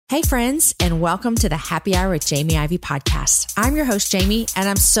Hey friends, and welcome to the Happy Hour with Jamie Ivey podcast. I'm your host, Jamie, and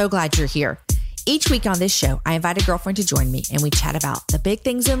I'm so glad you're here. Each week on this show, I invite a girlfriend to join me and we chat about the big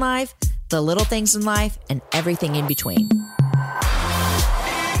things in life, the little things in life, and everything in between.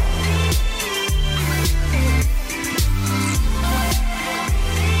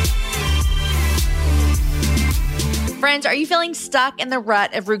 Friends, are you feeling stuck in the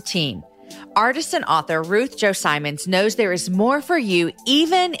rut of routine? Artist and author Ruth Jo Simons knows there is more for you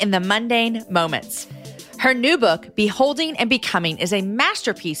even in the mundane moments. Her new book, Beholding and Becoming, is a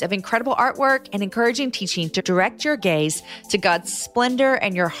masterpiece of incredible artwork and encouraging teaching to direct your gaze to God's splendor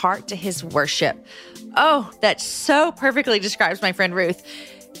and your heart to his worship. Oh, that so perfectly describes my friend Ruth.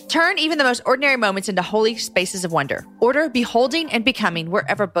 Turn even the most ordinary moments into holy spaces of wonder. Order Beholding and Becoming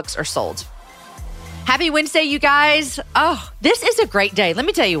wherever books are sold. Happy Wednesday, you guys. Oh, this is a great day. Let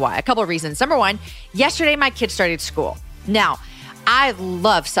me tell you why. A couple of reasons. Number one, yesterday my kids started school. Now, I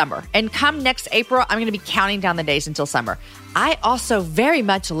love summer. And come next April, I'm going to be counting down the days until summer. I also very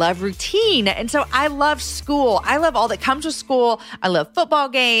much love routine. And so I love school. I love all that comes with school. I love football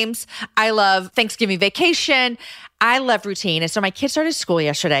games. I love Thanksgiving vacation. I love routine. And so my kids started school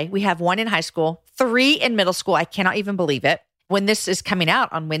yesterday. We have one in high school, 3 in middle school. I cannot even believe it. When this is coming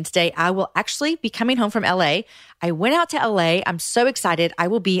out on Wednesday, I will actually be coming home from LA. I went out to LA. I'm so excited. I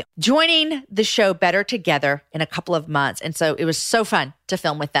will be joining the show Better Together in a couple of months. And so it was so fun to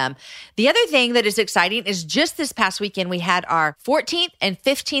film with them. The other thing that is exciting is just this past weekend, we had our 14th and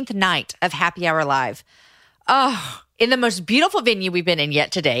 15th night of Happy Hour Live. Oh, in the most beautiful venue we've been in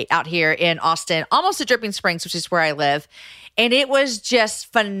yet today, out here in Austin, almost to Dripping Springs, which is where I live. And it was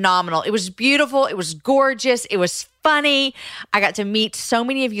just phenomenal. It was beautiful. It was gorgeous. It was funny. I got to meet so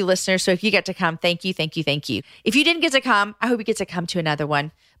many of you listeners. So if you get to come, thank you, thank you, thank you. If you didn't get to come, I hope you get to come to another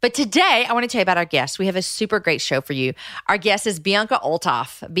one. But today, I want to tell you about our guest. We have a super great show for you. Our guest is Bianca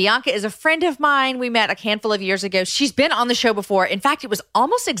Olthoff. Bianca is a friend of mine. We met a handful of years ago. She's been on the show before. In fact, it was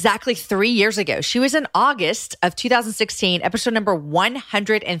almost exactly 3 years ago. She was in August of 2016, episode number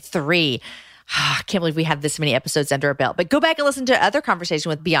 103. I can't believe we have this many episodes under our belt. But go back and listen to other conversation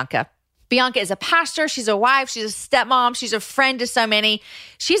with Bianca. Bianca is a pastor. She's a wife. She's a stepmom. She's a friend to so many.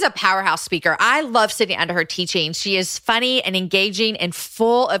 She's a powerhouse speaker. I love sitting under her teaching. She is funny and engaging and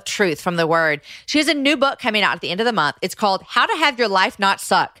full of truth from the word. She has a new book coming out at the end of the month. It's called How to Have Your Life Not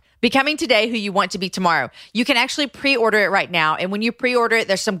Suck. Becoming Today Who You Want to Be Tomorrow. You can actually pre-order it right now. And when you pre-order it,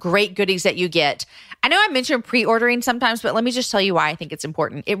 there's some great goodies that you get. I know I mention pre-ordering sometimes, but let me just tell you why I think it's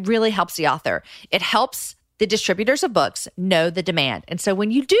important. It really helps the author. It helps the distributors of books know the demand. And so when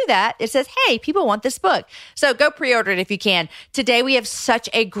you do that, it says, hey, people want this book. So go pre-order it if you can. Today, we have such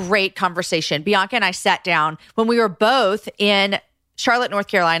a great conversation. Bianca and I sat down when we were both in Charlotte, North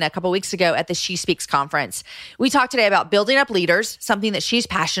Carolina, a couple weeks ago at the She Speaks conference. We talked today about building up leaders, something that she's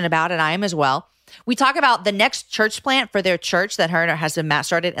passionate about, and I am as well. We talk about the next church plant for their church that her and her husband Matt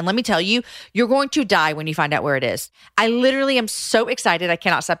started. And let me tell you, you're going to die when you find out where it is. I literally am so excited. I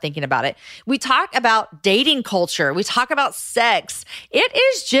cannot stop thinking about it. We talk about dating culture. We talk about sex. It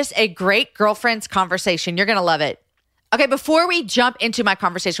is just a great girlfriend's conversation. You're going to love it. Okay, before we jump into my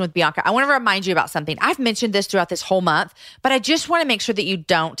conversation with Bianca, I want to remind you about something. I've mentioned this throughout this whole month, but I just want to make sure that you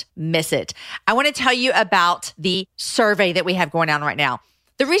don't miss it. I want to tell you about the survey that we have going on right now.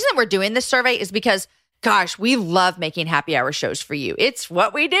 The reason that we're doing this survey is because, gosh, we love making happy hour shows for you. It's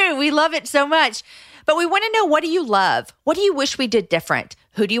what we do. We love it so much. But we want to know, what do you love? What do you wish we did different?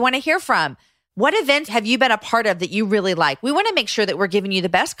 Who do you want to hear from? What events have you been a part of that you really like? We want to make sure that we're giving you the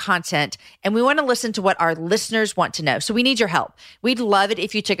best content, and we want to listen to what our listeners want to know. So we need your help. We'd love it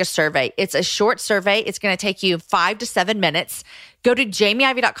if you took a survey. It's a short survey. It's going to take you 5 to 7 minutes. Go to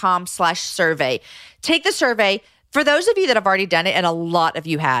jamieivey.com/survey. Take the survey. For those of you that have already done it, and a lot of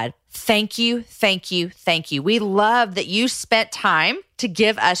you had, thank you, thank you, thank you. We love that you spent time to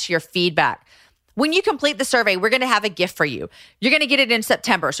give us your feedback. When you complete the survey, we're going to have a gift for you. You're going to get it in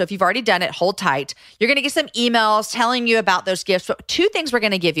September. So if you've already done it, hold tight. You're going to get some emails telling you about those gifts. But 2 things we're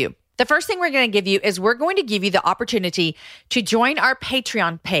going to give you. The first thing we're going to give you is we're going to give you the opportunity to join our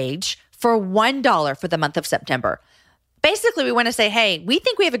Patreon page for $1 for the month of September. Basically, we want to say, hey, we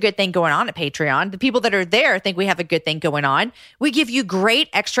think we have a good thing going on at Patreon. The people that are there think we have a good thing going on. We give you great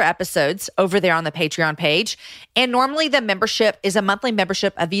extra episodes over there on the Patreon page. And normally the membership is a monthly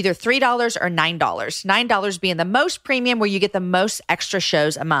membership of either $3 or $9. $9 being the most premium, where you get the most extra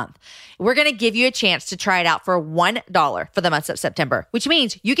shows a month. We're going to give you a chance to try it out for $1 for the month of September, which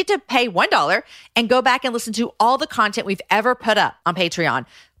means you get to pay $1 and go back and listen to all the content we've ever put up on Patreon.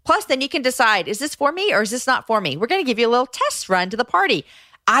 Plus, then you can decide, is this for me or is this not for me? We're going to give you a little test run to the party.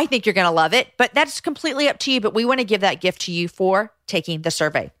 I think you're going to love it, but that's completely up to you. But we want to give that gift to you for taking the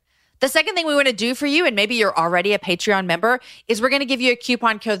survey. The second thing we want to do for you, and maybe you're already a Patreon member, is we're going to give you a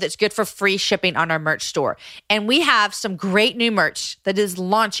coupon code that's good for free shipping on our merch store. And we have some great new merch that is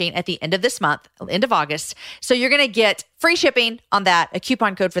launching at the end of this month, end of August. So you're going to get free shipping on that, a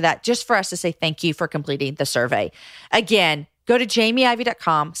coupon code for that, just for us to say thank you for completing the survey. Again, go to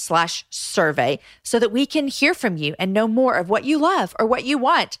jamieivey.com/survey so that we can hear from you and know more of what you love or what you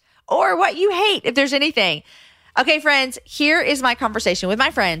want or what you hate, if there's anything. Okay, friends, here is my conversation with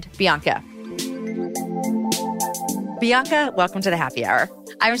my friend, Bianca. Bianca, welcome to the happy hour.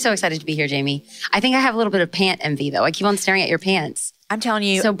 I'm so excited to be here, Jamie. I think I have a little bit of pant envy, though. I keep on staring at your pants. I'm telling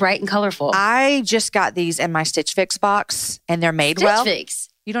you. So bright and colorful. I just got these in my Stitch Fix box, and they're made well. Stitch Fix?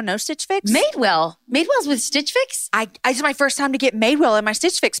 You don't know Stitch Fix? Madewell. Madewell's with Stitch Fix? It's my first time to get Madewell in my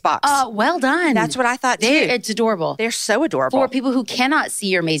Stitch Fix box. Oh, well done. That's what I thought, too. It's adorable. They're so adorable. For people who cannot see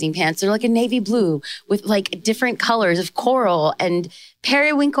your amazing pants, they're like a navy blue with like different colors of coral and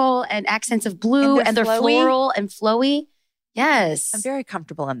periwinkle and accents of blue. And they're floral and flowy. Yes. I'm very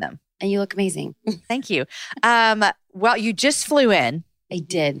comfortable in them. And you look amazing. Thank you. Well, you just flew in. I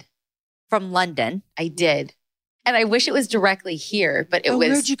did. From London. I did. And I wish it was directly here, but it was.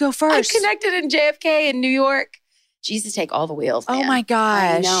 Where'd you go first? I connected in JFK in New York. Jesus, take all the wheels, man. Oh my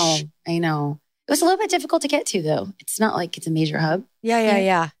gosh. I know. It was a little bit difficult to get to, though. It's not like it's a major hub.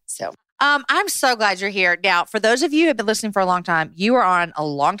 Yeah. So. I'm so glad you're here. Now, for those of you who have been listening for a long time, you were on a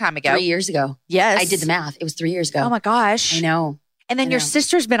long time ago. 3 years ago. Yes. I did the math. It was 3 years ago. Oh my gosh. I know. And then your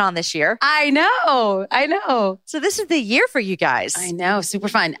sister's been on this year. I know. So this is the year for you guys. I know. Super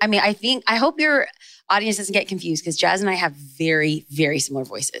fun. I mean, I hope your audience doesn't get confused because Jazz and I have very, very similar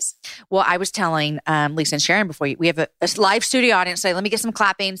voices. Well, I was telling Lisa and Sharon before we have a live studio audience. So let me get some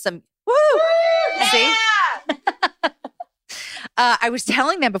clapping, some woo. Yeah! See? I was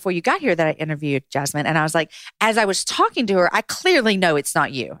telling them before you got here that I interviewed Jasmine, and I was like, as I was talking to her, I clearly know it's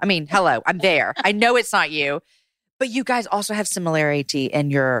not you. I mean, hello, I'm there. I know it's not you. But you guys also have similarity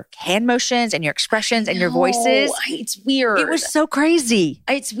in your hand motions and your expressions and your voices. It's weird. It was so crazy.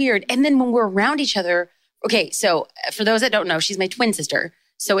 It's weird. And then when we're around each other, okay, so for those that don't know, she's my twin sister.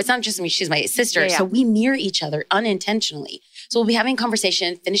 So it's not just me, she's my sister. Yeah. So we mirror each other unintentionally. So we'll be having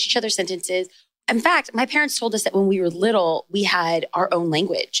conversation, finish each other's sentences. In fact, my parents told us that when we were little, we had our own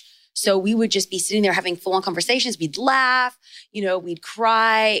language. So we would just be sitting there having full-on conversations. We'd laugh, we'd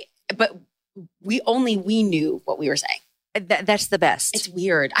cry, but we knew what we were saying. That's the best. It's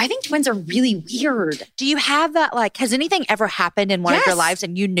weird. I think twins are really weird. Do you have that, has anything ever happened in one of your lives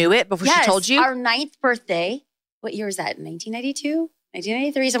and you knew it before she told you? Our 9th birthday, what year was that? 1992?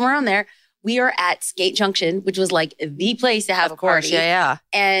 1993, somewhere around there. We are at Skate Junction, which was like the place to have a party. Yeah.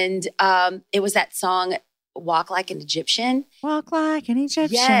 And it was that song, Walk Like an Egyptian. Walk like an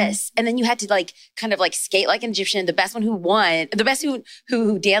Egyptian. Yes. And then you had to kind of skate like an Egyptian. The best one who won, the best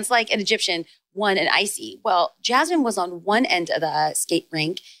who danced like an Egyptian won an icy. Well, Jasmine was on one end of the skate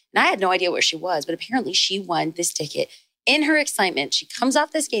rink and I had no idea where she was, but apparently she won this ticket. In her excitement, she comes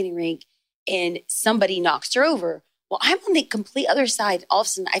off the skating rink and somebody knocks her over. Well, I'm on the complete other side. All of a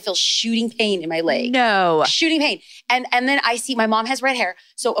sudden, I feel shooting pain in my leg. No. Shooting pain. And then I see my mom has red hair.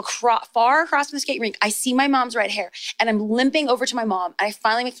 So far across from the skate rink, I see my mom's red hair. And I'm limping over to my mom. And I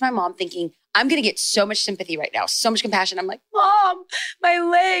finally make it to my mom thinking, I'm going to get so much sympathy right now, so much compassion. I'm like, Mom, my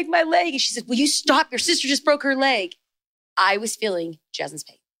leg. And she said, will you stop? Your sister just broke her leg. I was feeling Jasmine's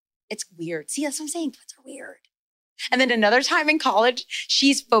pain. It's weird. See, that's what I'm saying. Twins are weird. And then another time in college,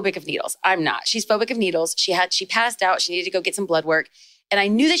 she's phobic of needles. I'm not. She's phobic of needles. She passed out. She needed to go get some blood work. And I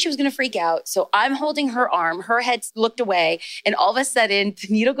knew that she was going to freak out. So I'm holding her arm. Her head looked away. And all of a sudden, the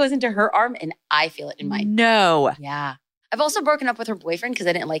needle goes into her arm and I feel it in mine. No. Yeah. I've also broken up with her boyfriend because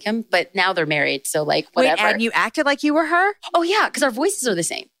I didn't like him. But now they're married. So whatever. Wait, and you acted like you were her? Oh, yeah. Because our voices are the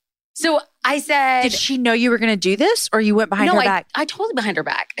same. So I said... Did she know you were going to do this? Or you went behind her back? I totally behind her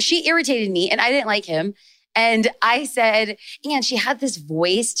back. She irritated me and I didn't like him. And I said, and she had this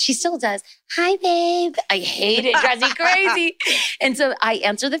voice. She still does. Hi, babe. I hate it. It drives me crazy. And so I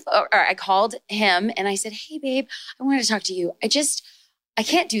answered I called him and I said, hey, babe, I wanted to talk to you. I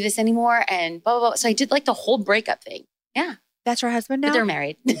can't do this anymore. And blah, blah, blah. So I did the whole breakup thing. Yeah. That's her husband now? But they're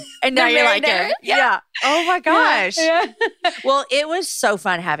married. And now you like him. Yeah. Oh my gosh. Yeah. Well, it was so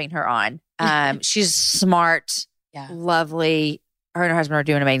fun having her on. She's smart, lovely. Her and her husband are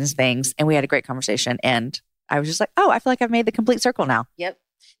doing amazing things. And we had a great conversation. And I was just like, oh, I feel like I've made the complete circle now. Yep.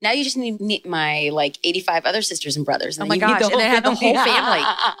 Now you just need to meet my 85 other sisters and brothers. And oh my gosh. And then have the whole family.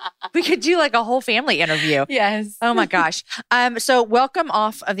 We could do a whole family interview. Yes. Oh my gosh. So welcome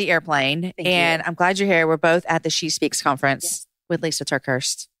off of the airplane. Thank and you. I'm glad you're here. We're both at the She Speaks conference with Lisa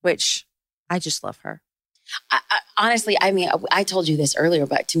Turkhurst, which I just love her. Honestly, I mean, I told you this earlier,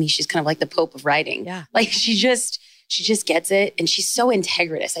 but to me, she's kind of like the Pope of writing. Yeah. Like she just gets it. And she's so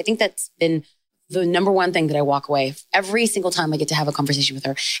integritous. I think that's been the number one thing that I walk away every single time I get to have a conversation with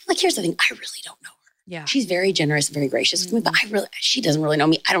her. Like, here's the thing. I really don't know her. Yeah. She's very generous, very gracious with me, but she doesn't really know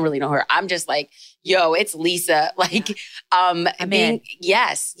me. I don't really know her. I'm just like, yo, it's Lisa. Like,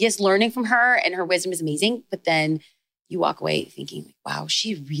 yes, learning from her and her wisdom is amazing. But then you walk away thinking, wow,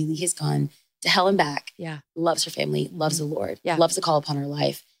 she really has gone to hell and back. Yeah. Loves her family, loves the Lord, Yeah. loves the call upon her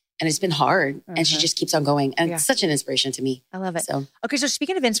life. And it's been hard. And she just keeps on going. And it's such an inspiration to me. I love it. So, okay. So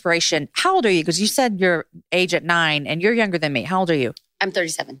speaking of inspiration, how old are you? Because you said your age at 9 and you're younger than me. How old are you? I'm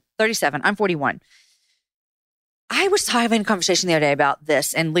 37. 37. I'm 41. I was having a conversation the other day about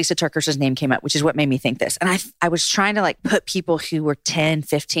this and Lisa Turker's name came up, which is what made me think this. And I was trying to like put people who were 10,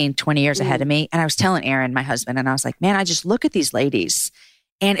 15, 20 years ahead of me. And I was telling Aaron, my husband, and I was like, man, I just look at these ladies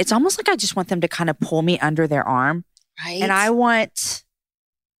and it's almost like I just want them to kind of pull me under their arm. Right. And I want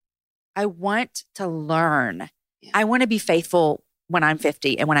to learn. Yeah. I want to be faithful when I'm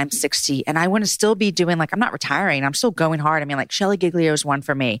 50 and when I'm 60. And I want to still be doing like, I'm not retiring. I'm still going hard. I mean, like Shelly Giglio's one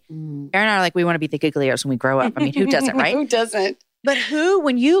for me. Aaron and I are like, we want to be the Giglios when we grow up. I mean, who doesn't, right? Who doesn't? But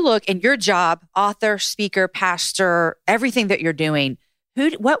when you look in your job, author, speaker, pastor, everything that you're doing,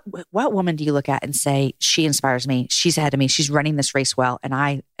 what woman do you look at and say, she inspires me. She's ahead of me. She's running this race well. And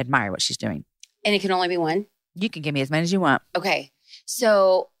I admire what she's doing. And it can only be one? You can give me as many as you want. Okay.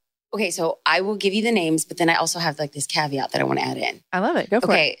 So I will give you the names, but then I also have like this caveat that I want to add in. I love it. Go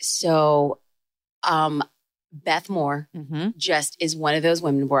for it. Okay. So, Beth Moore just is one of those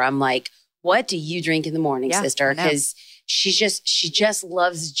women where I'm like, what do you drink in the morning, sister? Because she just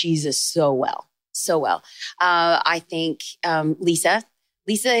loves Jesus so well. So well. I think, Lisa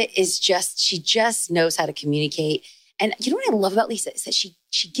is she just knows how to communicate. And you know what I love about Lisa is that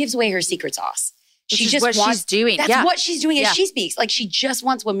she gives away her secret sauce. She just wants, she's doing. That's what she's doing as she speaks. Like she just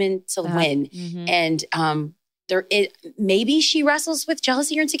wants women to win. And maybe she wrestles with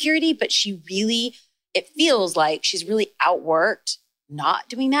jealousy or insecurity, but it feels like she's really outworked not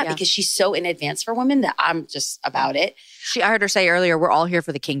doing that because she's so in advance for women that I'm just about it. I heard her say earlier, we're all here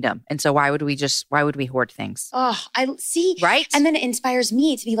for the kingdom. And so why would we hoard things? Oh, I see. Right. And then it inspires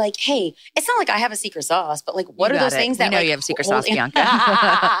me to be like, hey, it's not like I have a secret sauce, but like, what are those things that you have a secret sauce, Bianca?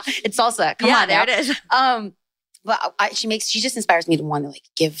 It's salsa. Come on now. There it is. But she just inspires me to want to like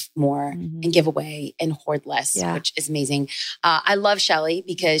give more and give away and hoard less, which is amazing. I love Shelly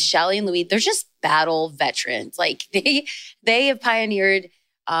because Shelly and Louis, they're just battle veterans. Like they have pioneered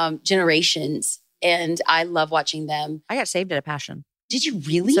generations and I love watching them. I got saved at a Passion. Did you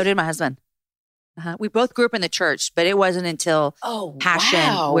really? So did my husband. We both grew up in the church, but it wasn't until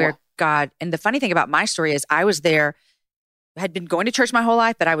Passion where God, and the funny thing about my story is I was there, had been going to church my whole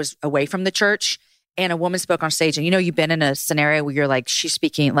life, but I was away from the church. And a woman spoke on stage, and you've been in a scenario where you're like, she's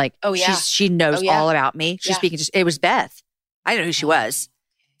speaking like, she knows all about me. She's speaking it was Beth. I didn't know who she was.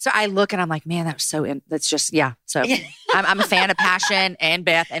 So I look and I'm like, man, that was that's just, So I'm a fan of Passion and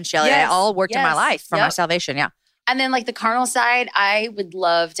Beth and Shelly. They all worked in my life for my salvation. Yeah. And then like the carnal side, I would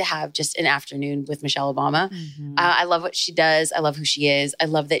love to have just an afternoon with Michelle Obama. I love what she does. I love who she is. I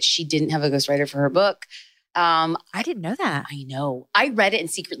love that she didn't have a ghostwriter for her book. I didn't know that. I know. I read it and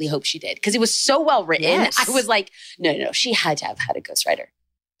secretly hoped she did because it was so well written. Yes. I was like, no, she had to have had a ghostwriter.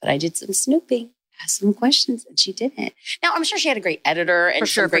 But I did some snooping, asked some questions, and she didn't. Now, I'm sure she had a great editor and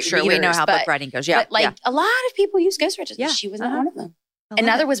for great sure. readers, We know how book writing goes. Yeah. But a lot of people use ghostwriters. Yeah. She was not one of them. And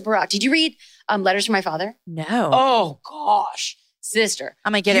neither was Barack. Did you read Letters from My Father? No. Oh, gosh. Sister.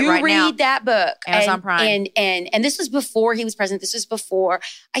 I'm going to get it right now. You read that book. Amazon Prime. And this was before he was president. This was before.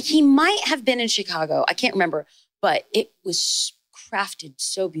 He might have been in Chicago. I can't remember. But it was crafted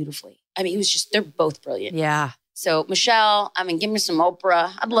so beautifully. I mean, they're both brilliant. Yeah. So Michelle, give me some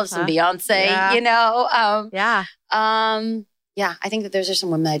Oprah. I'd love some Beyonce, I think that those are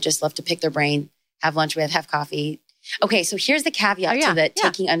some women that I just love to pick their brain, have lunch with, have coffee. Okay, so here's the caveat to the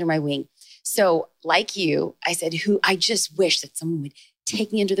taking under my wing. So like you, I said, I just wish that someone would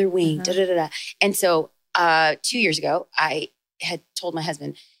take me under their wing, And so 2 years ago, I had told my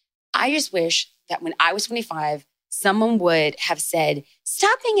husband, I just wish that when I was 25, someone would have said,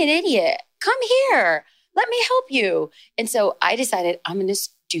 stop being an idiot. Come here. Let me help you. And so I decided I'm going to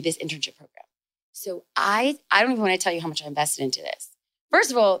do this internship program. So I don't even want to tell you how much I invested into this.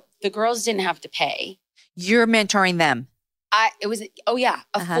 First of all, the girls didn't have to pay. You're mentoring them.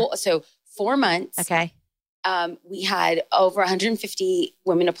 So 4 months. Okay. We had over 150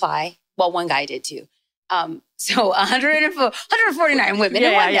 women apply. Well, one guy did too. So 149 women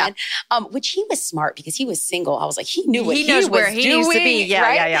and one man, which he was smart because he was single. I was like, he knew what he knows where he needs to be. Yeah,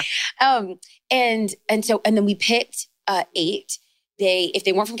 right? yeah. And then we picked 8. If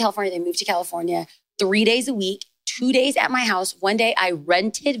they weren't from California, they moved to California 3 days a week, 2 days at my house. One day I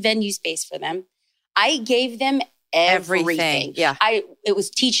rented venue space for them. I gave them everything. Yeah. It was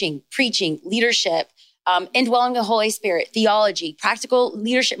teaching, preaching, leadership, indwelling the Holy Spirit, theology, practical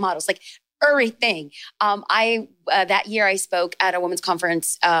leadership models, like everything. That year I spoke at a women's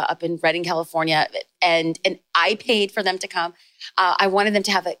conference up in Redding, California, and I paid for them to come. I wanted them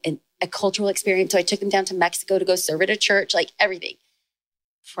to have a cultural experience. So I took them down to Mexico to go serve at a church, like everything.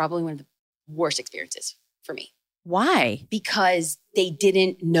 Probably one of the worst experiences for me. Why? Because they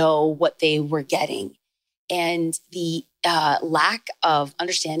didn't know what they were getting. And the lack of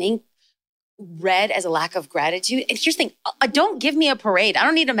understanding read as a lack of gratitude. And here's the thing, don't give me a parade. I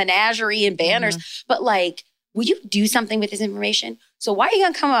don't need a menagerie and banners, but like, will you do something with this information? So why are you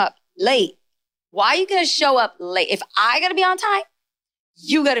going to come up late? Why are you going to show up late? If I got to be on time,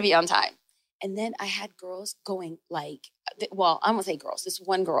 you got to be on time. And then I had girls going like, well, I'm going to say girls, this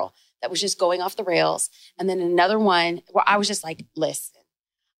one girl that was just going off the rails. And then another one where I was just like, listen,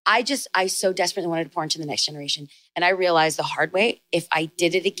 I so desperately wanted to pour into the next generation. And I realized the hard way, if I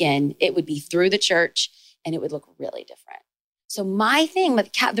did it again, it would be through the church and it would look really different. So my thing,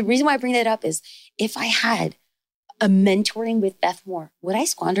 the reason why I bring that up is if I had a mentoring with Beth Moore, would I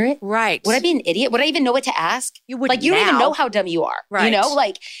squander it? Right. Would I be an idiot? Would I even know what to ask? You would. Like, you don't even know how dumb you are. Right. You know,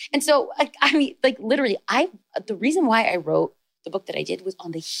 like, and so I mean, like literally the reason why I wrote the book that I did was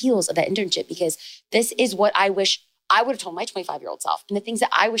on the heels of that internship, because this is what I wish I would have told my 25-year-old self, and the things that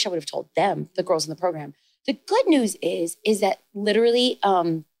I wish I would have told them, the girls in the program. The good news is that literally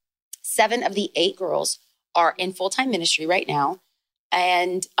 7 of the 8 girls are in full-time ministry right now.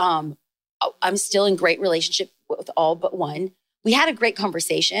 And I'm still in great relationship with all but one. We had a great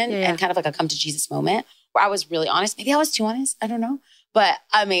conversation and kind of like a come to Jesus moment where I was really honest. Maybe I was too honest. I don't know. But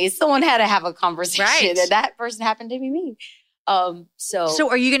I mean, someone had to have a conversation, and that person happened to be me. So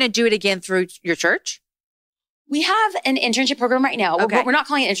are you going to do it again through your church? We have an internship program right now. Okay. We're not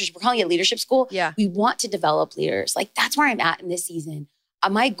calling it internship. We're calling it leadership school. Yeah. We want to develop leaders. Like, that's where I'm at in this season.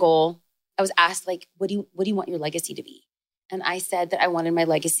 My goal, I was asked, like, what do you want your legacy to be? And I said that I wanted my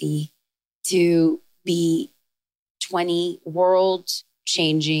legacy to be 20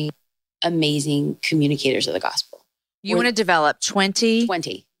 world-changing, amazing communicators of the gospel. You want to develop 20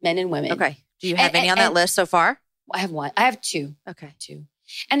 men and women. Okay. Do you have any on that list so far? I have one. I have 2. Okay. 2.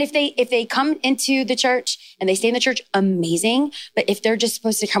 And if they come into the church and they stay in the church, amazing. But if they're just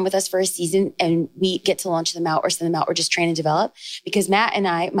supposed to come with us for a season and we get to launch them out or send them out or just train and develop, because Matt and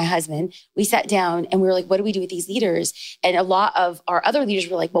I, my husband, we sat down and we were like, what do we do with these leaders? And a lot of our other leaders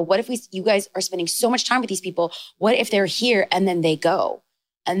were like, well, what if you guys are spending so much time with these people? What if they're here and then they go?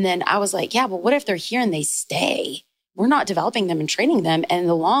 And then I was like, yeah, but what if they're here and they stay? We're not developing them and training them. And in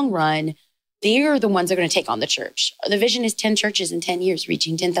the long run, they're the ones that are going to take on the church. The vision is 10 churches in 10 years,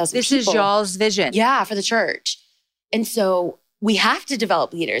 reaching 10,000 people. This is y'all's vision. Yeah, for the church. And so we have to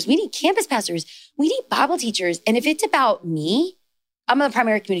develop leaders. We need campus pastors. We need Bible teachers. And if it's about me, I'm the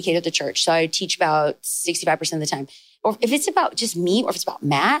primary communicator at the church. So I teach about 65% of the time. Or if it's about just me, or if it's about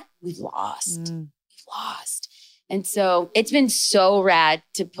Matt, we've lost. We've lost. And so it's been so rad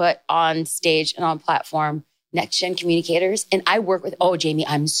to put on stage and on platform next-gen communicators. And I work with, Jamie,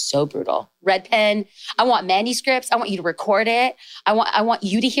 I'm so brutal. Red pen. I want manuscripts. I want you to record it. I want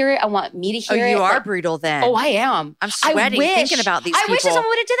you to hear it. I want me to hear it. Oh, you are brutal then. Oh, I am. I'm sweating thinking about these people. I wish someone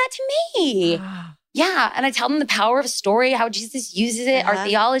would have done that to me. Yeah. And I tell them the power of a story, how Jesus uses it, our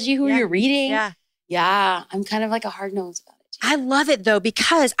theology, who you're reading. Yeah. I'm kind of like a hard nose about it. I love it though,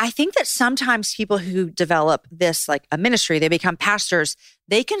 because I think that sometimes people who develop this, like a ministry, they become pastors,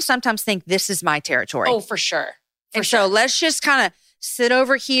 they can sometimes think this is my territory. Oh, for sure. So let's just kind of sit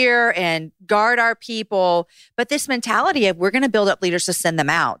over here and guard our people. But this mentality of we're going to build up leaders to send them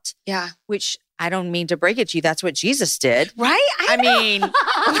out. Yeah. Which I don't mean to break it to you. That's what Jesus did. Right? I mean,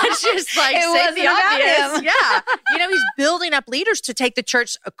 let's just like say the obvious. Yeah. He's building up leaders to take the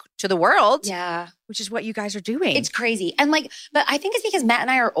church to the world. Yeah. Which is what you guys are doing. It's crazy. And but I think it's because Matt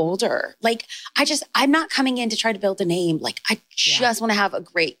and I are older. I'm not coming in to try to build a name. I just want to have a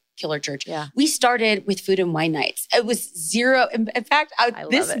great killer church. Yeah. We started with food and wine nights. It was zero. In fact,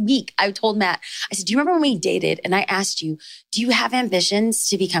 this week I told Matt, I said, do you remember when we dated and I asked you, do you have ambitions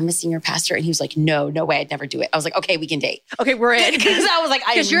to become a senior pastor? And he was like, no way. I'd never do it. I was like, okay, we can date. Okay, we're in. Because I was like,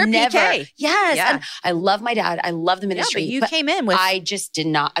 because you're never. A PK. Yes. Yeah. And I love my dad. I love the ministry. Yeah, but you came in with. I just did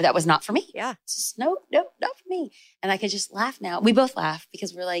not. That was not for me. Yeah. It's just no, not for me. And I could just laugh now. We both laugh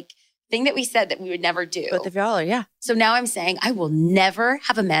because we're like, thing that we said that we would never do. Both of y'all are, yeah. So now I'm saying I will never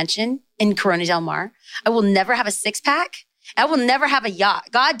have a mansion in Corona Del Mar. I will never have a 6-pack. I will never have a yacht.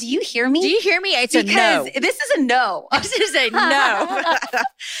 God, do you hear me? Do you hear me? It's a no. This is a no. I was going to say no.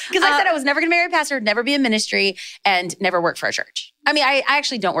 Because I said I was never going to marry a pastor, never be in ministry, and never work for a church. I mean, I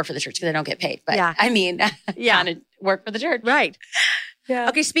actually don't work for the church because I don't get paid. But I mean, kind of work for the church. Right. Yeah.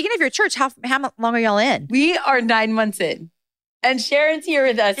 Okay, speaking of your church, how long are y'all in? We are 9 months in. And Sharon's here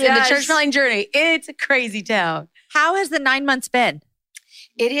with us in the church planting journey. It's a crazy town. How has the 9 months been?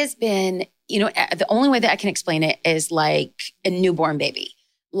 It has been, the only way that I can explain it is like a newborn baby.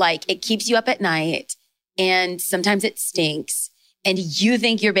 Like it keeps you up at night and sometimes it stinks and you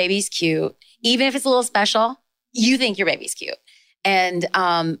think your baby's cute. Even if it's a little special, you think your baby's cute. And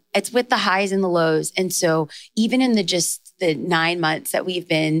it's with the highs and the lows. And so even in the 9 months that we've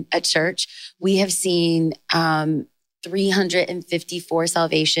been at church, we have seen 354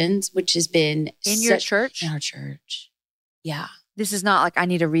 salvations, which has been your church? In our church. Yeah. This is not like I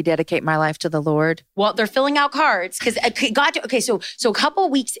need to rededicate my life to the Lord. Well, they're filling out cards because God. Okay, so a couple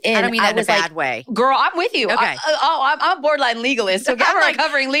weeks in, I don't mean that in a bad way. Girl, I'm with you. Okay. I'm a borderline legalist. So I'm a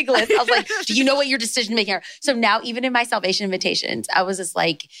recovering legalist. I was like, do you know what your decision making are? So now, even in my salvation invitations, I was just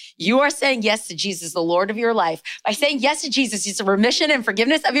like, you are saying yes to Jesus, the Lord of your life. By saying yes to Jesus, it's a remission and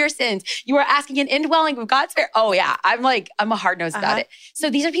forgiveness of your sins. You are asking an indwelling of God's Spirit. Oh yeah, I'm a hard nose about it. So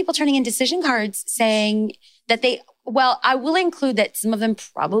these are people turning in decision cards saying that well, I will include that some of them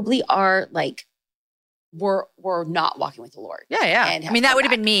probably are like, were not walking with the Lord. Yeah. I mean, that would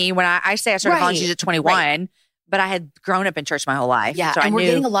have been me when I say I started volunteering at 21, but I had grown up in church my whole life. Yeah, so and we're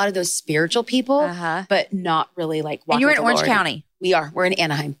getting a lot of those spiritual people, but not really like walking with the Lord. And you're in Orange County. We are. We're in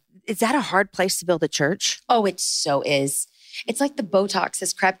Anaheim. Is that a hard place to build a church? Oh, it so is. It's like the Botox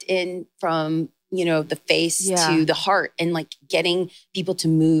has crept in from, the face to the heart and like getting people to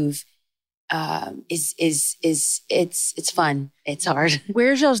move. It's fun. It's hard.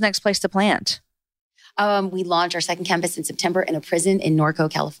 Where's y'all's next place to plant? We launch our second campus in September in a prison in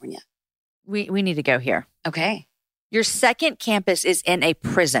Norco, California. We need to go here. Okay. Your second campus is in a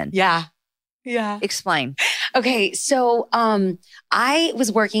prison. Yeah. Explain. Okay. So, I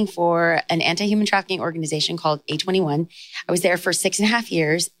was working for an anti-human trafficking organization called A21. I was there for 6.5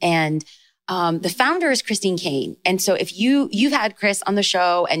 years and the founder is Christine Kane. And so if you've had Chris on the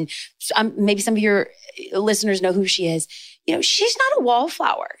show and maybe some of your listeners know who she is, she's not a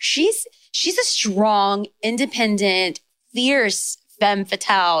wallflower. She's a strong, independent, fierce femme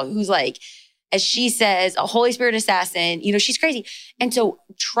fatale who's like, as she says, a Holy Spirit assassin. She's crazy. And so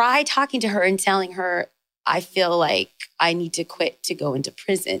try talking to her and telling her, I feel like I need to quit to go into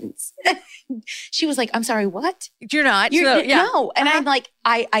prisons. She was like, I'm sorry, what? You're not. No. And I'm like,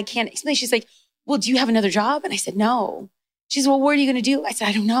 I can't explain. She's like, well, do you have another job? And I said, no. She's, well, what are you going to do? I said,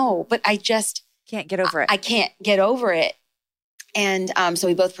 I don't know, but I just can't get over it. I can't get over it. And so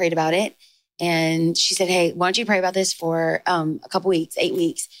we both prayed about it. And she said, hey, why don't you pray about this for a couple weeks, 8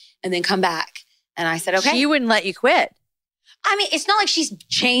 weeks, and then come back. And I said, okay. She wouldn't let you quit. I mean, it's not like she's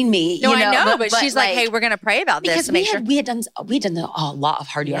chained me. No, I know, but she's like, hey, we're going to pray about this. Because we had done a lot of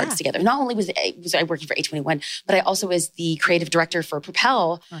hard yards together. Not only was I working for A21, but I also was the creative director for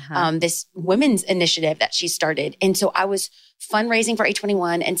Propel, this women's initiative that she started. And so I was fundraising for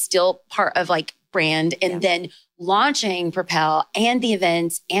A21 and still part of like brand and then launching Propel and the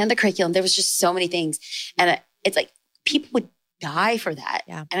events and the curriculum. There was just so many things. And it's like people would die for that.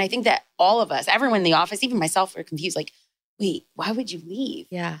 Yeah. And I think that all of us, everyone in the office, even myself, were confused. Like, wait, why would you leave?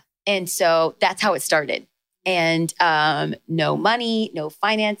 Yeah. And so that's how it started. And no money, no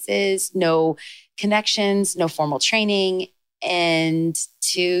finances, no connections, no formal training. And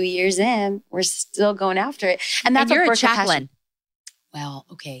 2 years in, we're still going after it. And that's you're a chaplain. Well,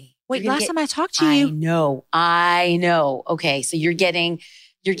 okay. Wait, last time I talked to you. I know. Okay. So you're getting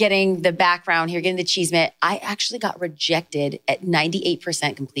the background here, getting the cheesemate. I actually got rejected at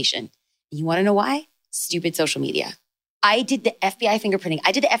 98% completion. You want to know why? Stupid social media. I did the FBI fingerprinting.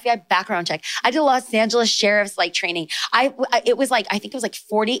 I did the FBI background check. I did Los Angeles Sheriff's training. I think it was like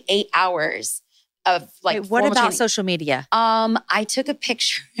 48 hours of like. Wait, what about training. Social media? I took a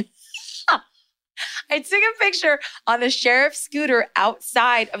picture. I took a picture on the sheriff's scooter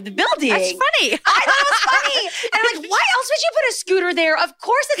outside of the building. That's funny. I thought it was funny. And I'm like, why else would you put a scooter there? Of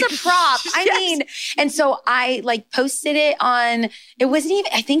course it's a prop. I mean, and so I posted it on, it wasn't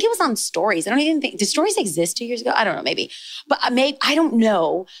even, I think it was on stories. I don't even think, did stories exist 2 years ago? I don't know, maybe. But I don't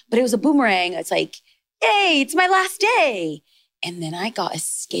know. But it was a boomerang. It's like, hey, it's my last day. And then I got a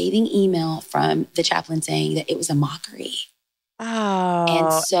scathing email from the chaplain saying that it was a mockery. And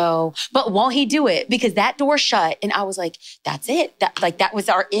Oh, so, but won't he do it? Because that door shut. And I was like, that's it. That was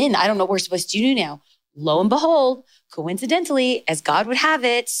our in. I don't know what we're supposed to do now. Lo and behold, coincidentally, as God would have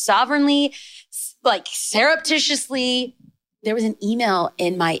it, sovereignly, like surreptitiously, there was an email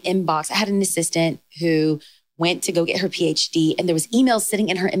in my inbox. I had an assistant who went to go get her PhD, and there was emails sitting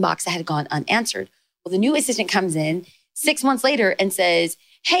in her inbox that had gone unanswered. Well, the new assistant comes in 6 months later and says,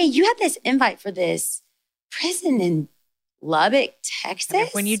 hey, you had this invite for this prison in Lubbock,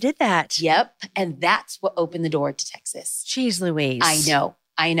 Texas. when you did that. Yep. And that's what opened the door to Texas. Jeez Louise.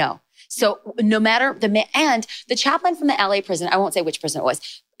 I know. So no matter and the chaplain from the LA prison, I won't say which prison it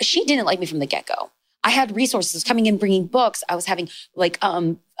was, she didn't like me from the get-go. I had resources coming in, bringing books. I was having like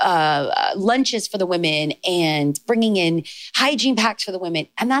lunches for the women and bringing in hygiene packs for the women.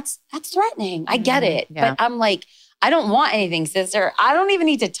 And that's threatening. I get it. Yeah. But I'm like, I don't want anything, sister. I don't even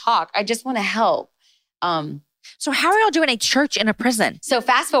need to talk. I just want to help. So how are y'all doing a church in a prison? So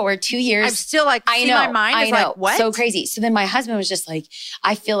fast forward 2 years. I'm still like, my mind is like, what? So crazy. So then my husband was just like,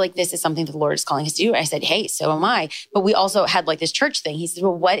 I feel like this is something that the Lord is calling us to do. I said, hey, so am I. But we also had like this church thing. He said,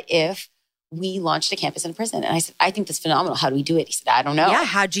 well, what if we launched a campus in a prison? And I said, I think that's phenomenal. How do we do it? He said, I don't know. Yeah,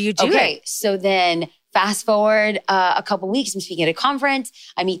 how do you do it? Okay, so then fast forward a couple of weeks, I'm speaking at a conference.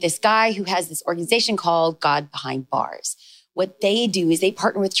 I meet this guy who has this organization called God Behind Bars. What they do is they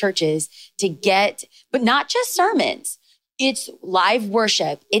partner with churches to get, but not just sermons. It's live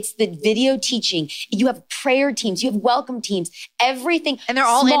worship. It's the video teaching. You have prayer teams. You have welcome teams, everything. And they're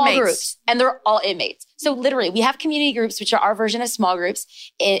all small inmates. Groups, and they're all inmates. So literally, we have community groups, which are our version of small groups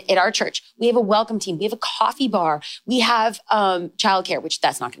at our church. We have a welcome team. We have a coffee bar. We have childcare, which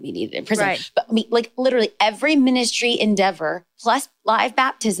that's not going to be needed in prison. Right. But I mean, like literally every ministry endeavor plus live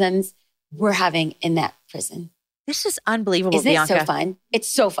baptisms we're having in that prison. This is unbelievable, Isn't Bianca. it so fun? It's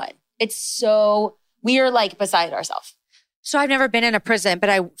so fun. We are like beside ourselves. So I've never been in a prison, but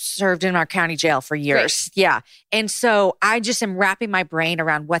I served in our county jail for years. Great. Yeah. And so I just am wrapping my brain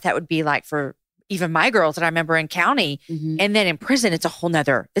around what that would be like for even my girls that I remember in county. Mm-hmm. And then in prison, it's a whole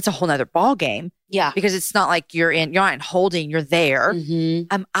nother ball game. Yeah. Because it's not like you're not in holding, you're there.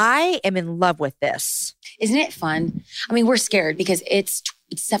 Mm-hmm. I am in love with this. Isn't it fun? I mean, we're scared because it's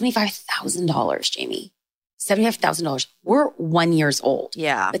 $75,000, Jamie. $75,000. We're 1 year old.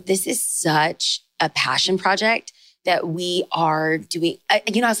 Yeah. But this is such a passion project that we are doing.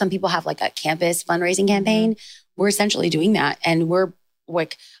 You know how some people have like a campus fundraising campaign? We're essentially doing that. And we're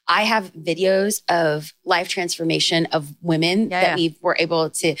like, I have videos of life transformation of women that we were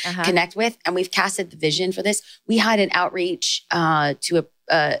able to connect with. And we've casted the vision for this. We had an outreach to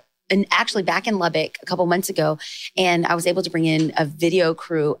and actually back in Lubbock a couple months ago, and I was able to bring in a video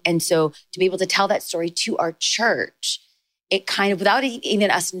crew. And so to be able to tell that story to our church, it kind of, without even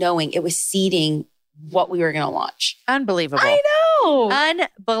us knowing, it was seeding what we were going to launch. Unbelievable. I know.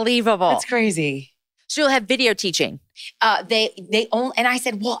 Unbelievable. That's crazy. So you'll have video teaching. They only, and I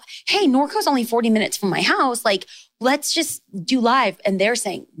said, well, hey, Norco's only 40 minutes from my house. Like, let's just do live. And they're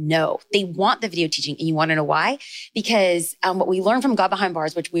saying, no, they want the video teaching. And you want to know why? Because what we learned from God Behind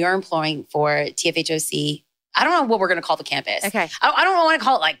Bars, which we are employing for TFHOC, I don't know what we're going to call the campus. Okay. I don't want to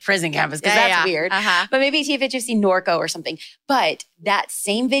call it like prison campus because that's weird. But maybe TFHOC Norco or something. But that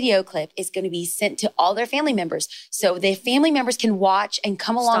same video clip is going to be sent to all their family members. So the family members can watch and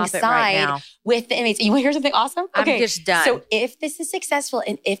come alongside with the inmates. You want to hear something awesome? Okay. I'm just done. So if this is successful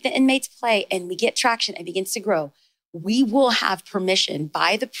and if the inmates play and we get traction and begins to grow, we will have permission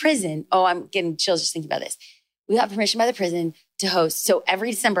by the prison. Oh, I'm getting chills just thinking about this. We have permission by the prison to host. So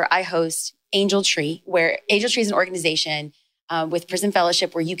every December I host Angel Tree, where Angel Tree is an organization with Prison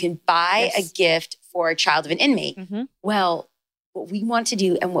Fellowship where you can buy a gift for a child of an inmate. Mm-hmm. Well, what we want to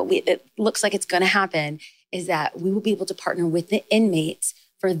do and it looks like it's going to happen is that we will be able to partner with the inmates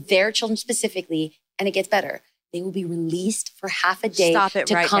for their children specifically. And it gets better. They will be released for half a day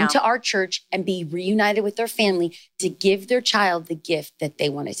to come to our church and be reunited with their family to give their child the gift that they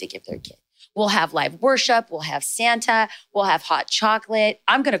wanted to give their kid. We'll have live worship. We'll have Santa. We'll have hot chocolate.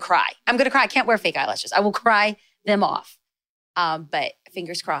 I'm going to cry. I can't wear fake eyelashes. I will cry them off. But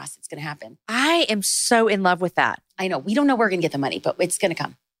fingers crossed, it's going to happen. I am so in love with that. I know. We don't know where we're going to get the money, but it's going to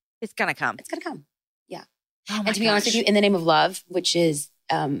come. It's going to come. It's going to come. Yeah. Oh and to be honest with you, In the Name of Love, which is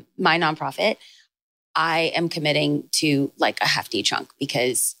my nonprofit, I am committing to like a hefty chunk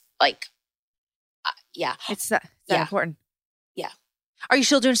because like, It's that important. Yeah. Are you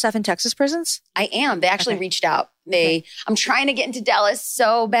still doing stuff in Texas prisons? I am. They actually reached out. I'm trying to get into Dallas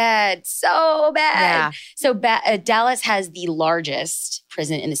so bad. Yeah. So Dallas has the largest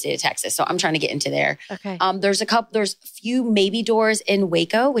prison in the state of Texas. So I'm trying to get into there. Okay. There's a few maybe doors in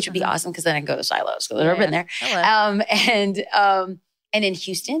Waco, which would be awesome because then I can go to Silos because I've never been there. Hello. And in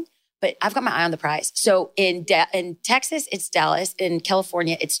Houston. But I've got my eye on the prize. So in Texas, it's Dallas. In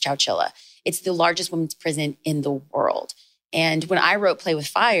California, it's Chowchilla. It's the largest women's prison in the world. And when I wrote Play with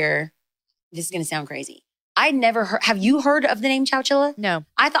Fire, this is going to sound crazy. I never heard. Have you heard of the name Chowchilla? No.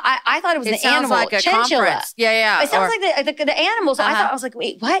 I thought it was the animal. Like a chinchilla. Conference. Yeah. It sounds like the animal. So I was like,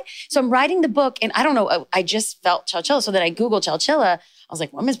 wait, what? So I'm writing the book and I don't know. I just felt Chowchilla. So then I Googled Chowchilla. I was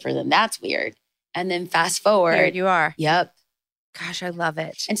like, women's prison. That's weird. And then fast forward. Here you are. Yep. Gosh, I love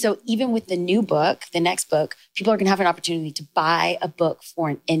it. And so even with the new book, the next book, people are going to have an opportunity to buy a book for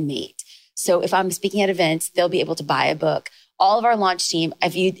an inmate. So if I'm speaking at events, they'll be able to buy a book. All of our launch team,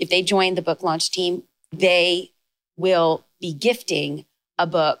 if they join the book launch team, they will be gifting a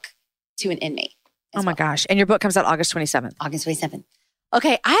book to an inmate. Oh my gosh. And your book comes out August 27th. August 27th.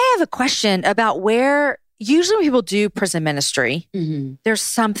 Okay. I have a question about where usually when people do prison ministry, there's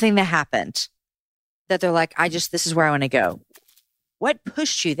something that happened that they're like, this is where I want to go. What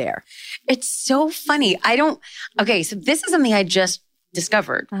pushed you there? It's so funny. So this is something I just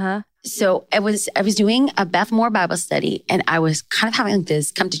discovered. So I was doing a Beth Moore Bible study and I was kind of having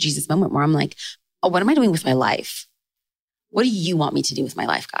this come to Jesus moment where I'm like, oh, what am I doing with my life? What do you want me to do with my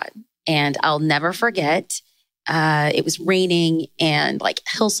life, God? And I'll never forget, it was raining and like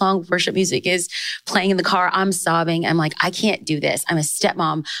Hillsong worship music is playing in the car. I'm sobbing. I'm like, I can't do this. I'm a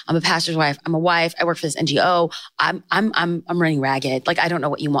stepmom. I'm a pastor's wife. I'm a wife. I work for this NGO. I'm running ragged. Like, I don't know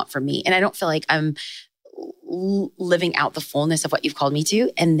what you want from me. And I don't feel like I'm living out the fullness of what you've called me to.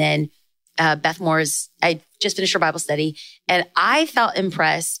 And then Beth Moore's, I just finished her Bible study and I felt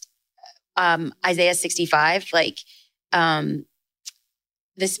impressed. Isaiah 65, like the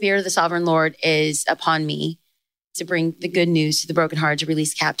Spirit of the Sovereign Lord is upon me to bring the good news to the brokenhearted, to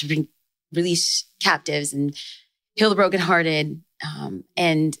release captives and heal the brokenhearted.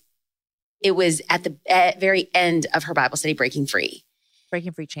 And it was at the very end of her Bible study, Breaking Free.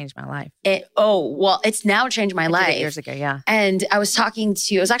 Breaking Free changed my life. It's now changed my life. Did it years ago, yeah. And I was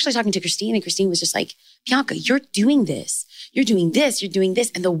actually talking to Christine, and Christine was just like, Bianca, you're doing this. You're doing this. You're doing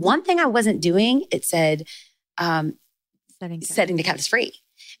this. And the one thing I wasn't doing, it said, setting the captives free.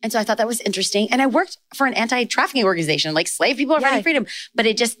 And so I thought that was interesting. And I worked for an anti-trafficking organization, like slave people are fighting freedom, but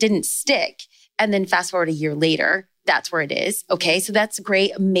it just didn't stick. And then fast forward a year later, that's where it is. Okay, so that's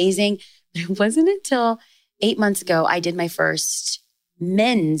great, amazing. But it wasn't until 8 months ago I did my first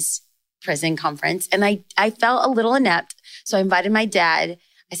men's prison conference. And I felt a little inept. So I invited my dad.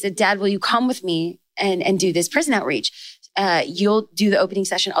 I said, Dad, will you come with me and do this prison outreach? You'll do the opening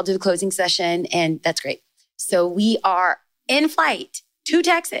session. I'll do the closing session. And that's great. So we are in flight to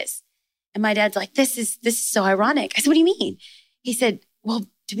Texas. And my dad's like, this is so ironic. I said, what do you mean? He said, well,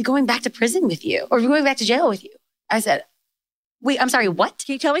 to be going back to prison with you or going back to jail with you. I said, wait, I'm sorry, what?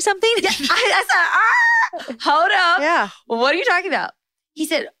 Can you tell me something? Yeah, I said, hold up. Yeah. What are you talking about? He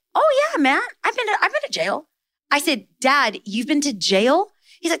said, oh yeah, man, I've been to jail. I said, Dad, you've been to jail?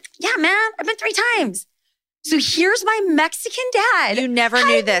 He's like, yeah, man, I've been 3 times. So here's my Mexican dad. You never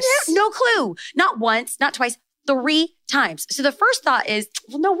knew this. No clue. Not once, not twice, 3 times. So the first thought is,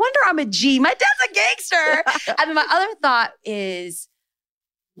 well, no wonder I'm a G. My dad's a gangster. And then my other thought is,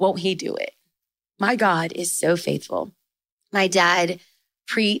 won't he do it? My God is so faithful. My dad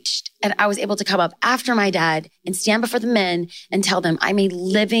preached and I was able to come up after my dad and stand before the men and tell them I'm a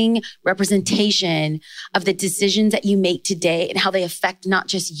living representation of the decisions that you make today and how they affect not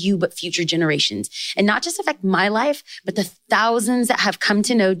just you, but future generations and not just affect my life, but the thousands that have come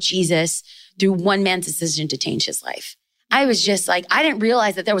to know Jesus through one man's decision to change his life. I was just like, I didn't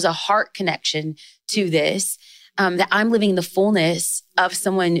realize that there was a heart connection to this, that I'm living the fullness of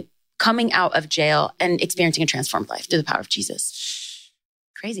someone coming out of jail and experiencing a transformed life through the power of Jesus.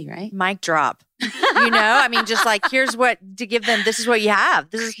 Crazy, right? Mic drop. I mean, just like, here's what to give them. This is what you have.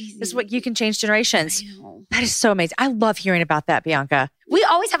 This is what you can change generations. That is so amazing. I love hearing about that, Bianca. We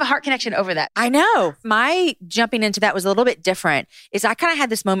always have a heart connection over that. I know. My jumping into that was a little bit different. Is I kind of had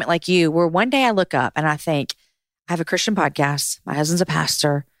this moment like you where one day I look up and I think, I have a Christian podcast. My husband's a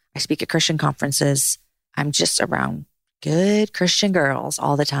pastor. I speak at Christian conferences. I'm just around good Christian girls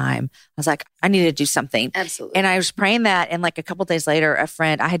all the time. I was like, I need to do something. Absolutely. And I was praying that. And like a couple of days later, a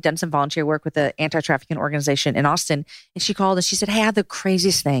friend, I had done some volunteer work with the anti-trafficking organization in Austin. And she called and she said, hey, I have the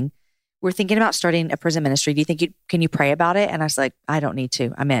craziest thing. We're thinking about starting a prison ministry. Do you think can you pray about it? And I was like, I don't need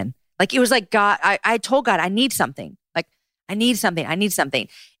to. I'm in. Like, it was like God, I told God, I need something. Like, I need something. I need something.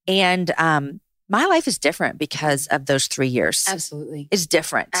 And my life is different because of those 3 years. Absolutely. It's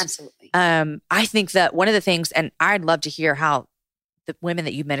different. Absolutely. I think that one of the things, and I'd love to hear how the women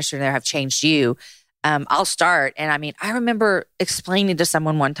that you minister there have changed you. I'll start. And I mean, I remember explaining to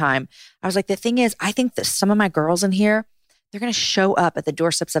someone one time, I was like, the thing is, I think that some of my girls in here, they're going to show up at the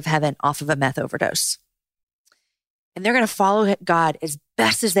doorsteps of heaven off of a meth overdose. And they're going to follow God as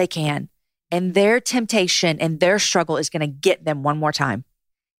best as they can. And their temptation and their struggle is going to get them one more time.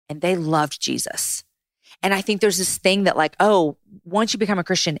 And they loved Jesus. And I think there's this thing that like, oh, once you become a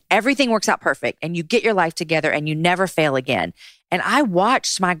Christian, everything works out perfect and you get your life together and you never fail again. And I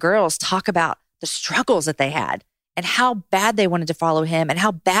watched my girls talk about the struggles that they had and how bad they wanted to follow him and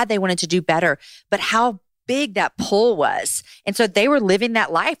how bad they wanted to do better, but how big that pull was. And so they were living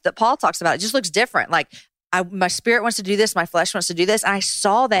that life that Paul talks about. It just looks different. Like my spirit wants to do this. My flesh wants to do this. And I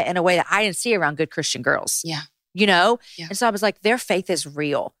saw that in a way that I didn't see around good Christian girls. Yeah. You know? Yeah. And so I was like, their faith is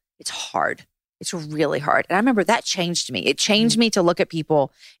real. It's hard. It's really hard. And I remember that changed me. It changed me to look at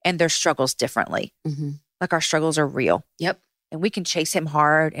people and their struggles differently. Like our struggles are real. Yep. And we can chase him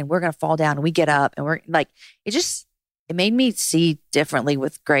hard and we're going to fall down and we get up and we're like, it made me see differently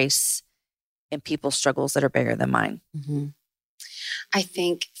with grace and people's struggles that are bigger than mine. I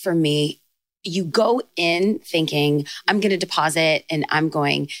think for me, you go in thinking, I'm going to deposit and I'm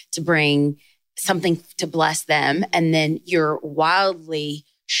going to bring something to bless them. And then you're wildly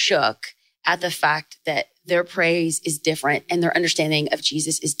shook at the fact that their praise is different and their understanding of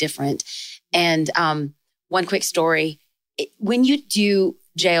Jesus is different. And one quick story, when you do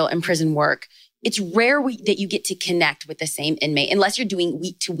jail and prison work, it's rare that you get to connect with the same inmate unless you're doing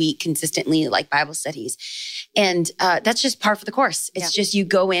week to week consistently, like Bible studies. And that's just par for the course. It's just you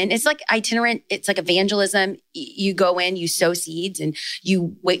go in. It's like itinerant. It's like evangelism. You go in, you sow seeds, and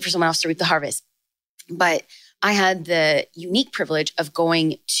you wait for someone else to reap the harvest. But I had the unique privilege of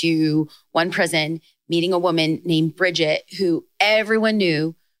going to one prison, meeting a woman named Bridget, who everyone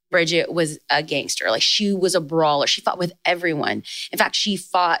knew Bridget was a gangster. Like she was a brawler. She fought with everyone. In fact, she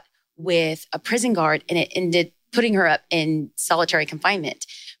fought with a prison guard and it ended putting her up in solitary confinement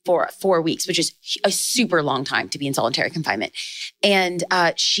for 4 weeks, which is a super long time to be in solitary confinement. And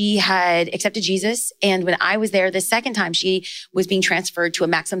she had accepted Jesus. And when I was there the second time, she was being transferred to a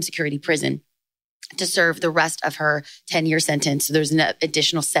maximum security prison to serve the rest of her 10-year sentence. So there's an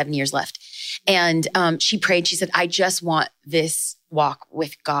additional 7 years left. And she prayed. She said, I just want this walk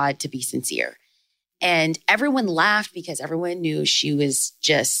with God to be sincere. And everyone laughed because everyone knew she was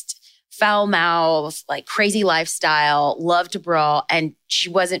just foul-mouthed, like crazy lifestyle, loved to brawl. And she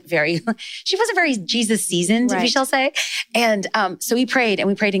wasn't very Jesus seasoned, we shall say. And so we prayed and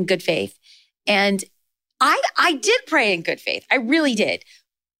we prayed in good faith. And I did pray in good faith. I really did.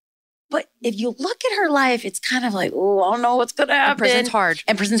 But if you look at her life, it's kind of like, oh, I don't know what's going to happen. And prison's hard.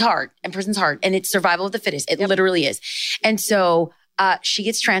 And prison's hard. And it's survival of the fittest. It literally is. And so she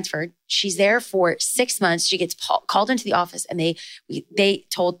gets transferred. She's there for 6 months. She gets called into the office and they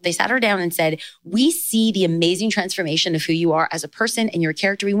sat her down and said, we see the amazing transformation of who you are as a person and your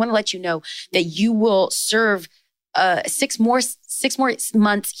character. We want to let you know that you will serve 6 more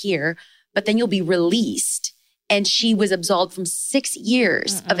months here, but then you'll be released. And she was absolved from 6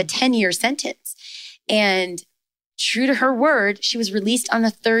 years of a 10-year sentence. And true to her word, she was released on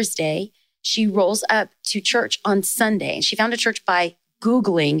a Thursday. She rolls up to church on Sunday. And she found a church by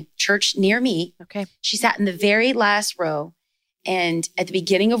Googling church near me. Okay. She sat in the very last row. And at the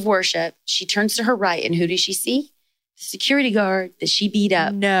beginning of worship, she turns to her right. And who does she see? The security guard that she beat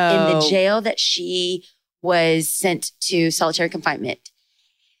up in the jail that she was sent to solitary confinement.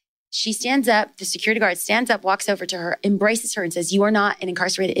 She stands up, the security guard stands up, walks over to her, embraces her and says, you are not an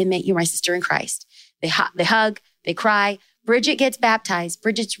incarcerated inmate. You're my sister in Christ. They hug, they cry. Bridget gets baptized.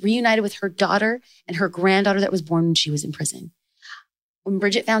 Bridget's reunited with her daughter and her granddaughter that was born when she was in prison. When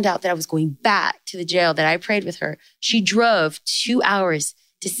Bridget found out that I was going back to the jail that I prayed with her, she drove 2 hours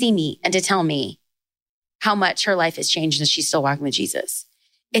to see me and to tell me how much her life has changed and she's still walking with Jesus.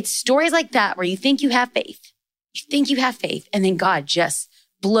 It's stories like that where you think you have faith. And then God just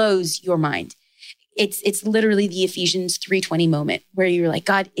blows your mind. It's literally the Ephesians 3:20 moment where you're like,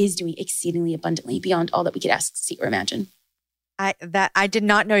 God is doing exceedingly abundantly beyond all that we could ask, seek, or imagine. I did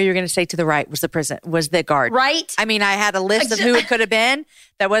not know you were going to say to the right was the guard. Right? I mean, I had a list of who it could have been.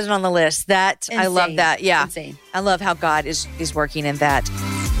 That wasn't on the list. Insane. I love that. Yeah. Insane. I love how God is working in that.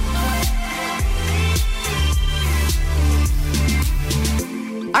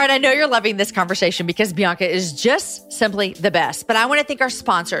 All right, I know you're loving this conversation because Bianca is just simply the best. But I want to thank our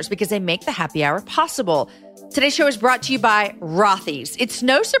sponsors because they make the happy hour possible. Today's show is brought to you by Rothy's. It's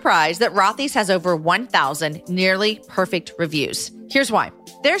no surprise that Rothy's has over 1,000 nearly perfect reviews. Here's why.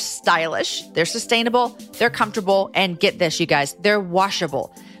 They're stylish, they're sustainable, they're comfortable, and get this, you guys, they're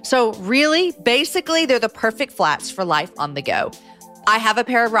washable. So really, basically, they're the perfect flats for life on the go. I have a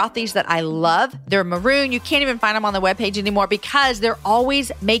pair of Rothy's that I love. They're maroon. You can't even find them on the webpage anymore because they're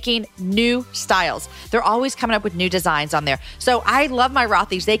always making new styles. They're always coming up with new designs on there. So I love my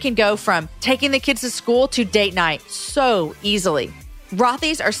Rothy's. They can go from taking the kids to school to date night so easily.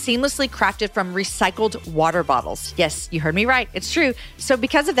 Rothy's are seamlessly crafted from recycled water bottles. Yes, you heard me right. It's true. So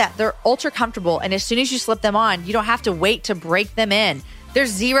because of that, they're ultra comfortable. And as soon as you slip them on, you don't have to wait to break them in.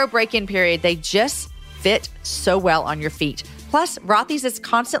 There's zero break-in period. They just fit so well on your feet. Plus, Rothy's is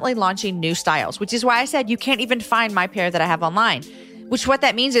constantly launching new styles, which is why I said you can't even find my pair that I have online. Which what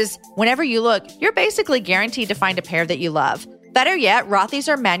that means is whenever you look, you're basically guaranteed to find a pair that you love. Better yet, Rothy's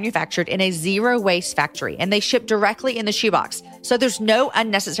are manufactured in a zero-waste factory, and they ship directly in the shoebox. So there's no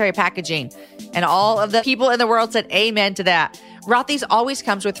unnecessary packaging. And all of the people in the world said amen to that. Rothy's always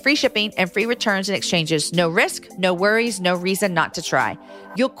comes with free shipping and free returns and exchanges. No risk, no worries, no reason not to try.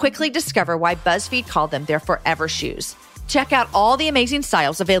 You'll quickly discover why BuzzFeed called them their forever shoes. Check out all the amazing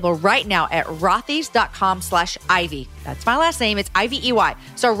styles available right now at rothys.com/Ivy. That's my last name. It's Ivey.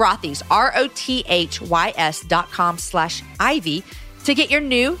 So Rothys, ROTHYS.com/Ivy to get your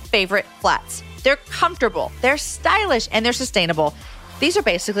new favorite flats. They're comfortable, they're stylish, and they're sustainable. These are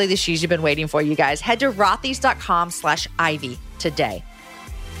basically the shoes you've been waiting for, you guys. Head to rothys.com/Ivy today.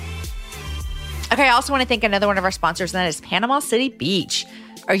 Okay, I also want to thank another one of our sponsors, and that is Panama City Beach.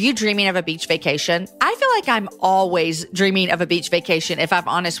 Are you dreaming of a beach vacation? I feel like I'm always dreaming of a beach vacation, if I'm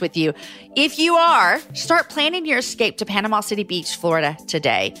honest with you. If you are, start planning your escape to Panama City Beach, Florida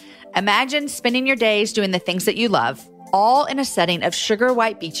today. Imagine spending your days doing the things that you love, all in a setting of sugar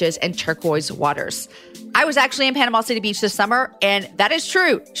white beaches and turquoise waters. I was actually in Panama City Beach this summer, and that is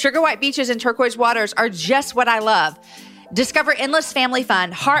true. Sugar white beaches and turquoise waters are just what I love. Discover endless family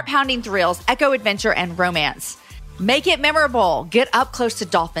fun, heart-pounding thrills, eco-adventure, and romance. Make it memorable. Get up close to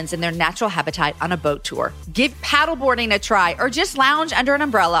dolphins in their natural habitat on a boat tour. Give paddleboarding a try or just lounge under an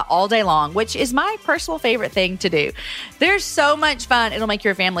umbrella all day long, which is my personal favorite thing to do. There's so much fun. It'll make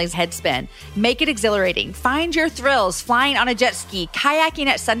your family's head spin. Make it exhilarating. Find your thrills flying on a jet ski, kayaking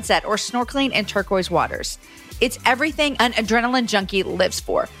at sunset, or snorkeling in turquoise waters. It's everything an adrenaline junkie lives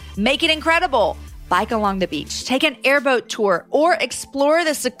for. Make it incredible. Bike along the beach, take an airboat tour, or explore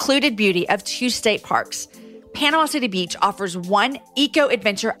the secluded beauty of 2 state parks. Panama City Beach offers one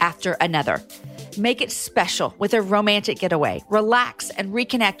eco-adventure after another. Make it special with a romantic getaway. Relax and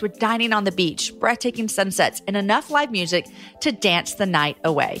reconnect with dining on the beach, breathtaking sunsets, and enough live music to dance the night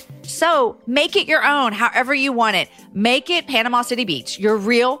away. So make it your own however you want it. Make it Panama City Beach, your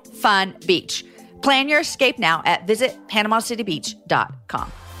real fun beach. Plan your escape now at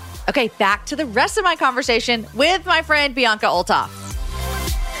visitpanamacitybeach.com. Okay, back to the rest of my conversation with my friend Bianca Olthoff.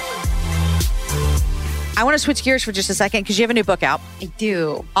 I want to switch gears for just a second because you have a new book out. I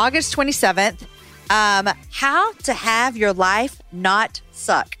do. August 27th. How to Have Your Life Not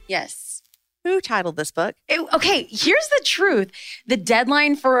Suck. Yes. Who titled this book? Okay, here's the truth. The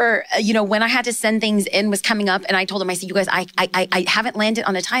deadline for, when I had to send things in was coming up. And I told them, I said, you guys, I haven't landed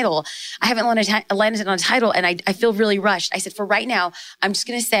on a title. I haven't landed on a title. And I feel really rushed. I said, for right now, I'm just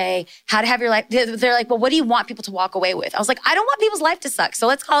going to say How to Have Your Life. They're like, well, what do you want people to walk away with? I was like, I don't want people's life to suck. So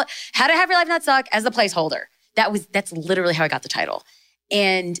let's call it How to Have Your Life Not Suck as the placeholder. That's literally how I got the title.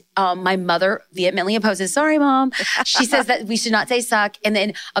 And my mother vehemently opposes. Sorry, Mom. She says that we should not say suck. And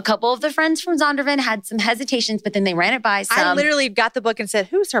then a couple of the friends from Zondervan had some hesitations, but then they ran it by some. I literally got the book and said,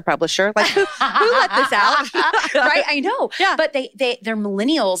 who's her publisher? Like, who let this out? Right? I know. Yeah. But their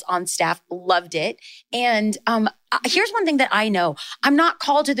millennials on staff loved it. And here's one thing that I know. I'm not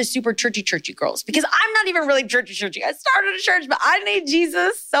called to the super churchy girls because I'm not even really churchy. I started a church, but I need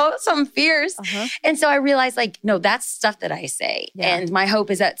Jesus. So I'm fierce. Uh-huh. And so I realized no, that's stuff that I say. Yeah. And my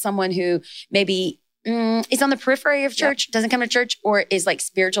hope is that someone who maybe is on the periphery of church, doesn't come to church, or is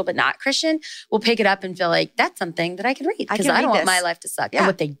spiritual but not Christian, will pick it up and feel like that's something that I can read because I don't want my life to suck. Yeah. And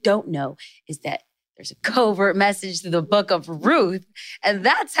what they don't know is that there's a covert message to the book of Ruth. And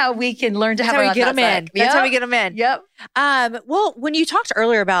that's how we can learn to have our life not suck. That's how we get them in. Yep. Well, when you talked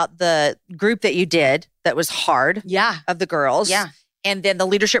earlier about the group that you did that was hard of the girls. Yeah. And then the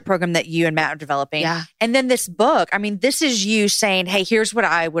leadership program that you and Matt are developing. Yeah. And then this book, this is you saying, hey, here's what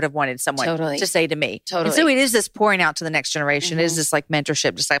I would have wanted someone to say to me. Totally. And so it is this pouring out to the next generation. Mm-hmm. It is this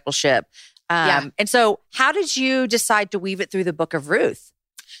mentorship, discipleship. And so how did you decide to weave it through the book of Ruth?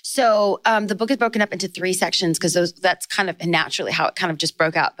 So the book is broken up into 3 sections because that's kind of naturally how it kind of just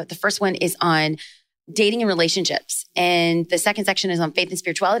broke out. But the first one is on dating and relationships. And the second section is on faith and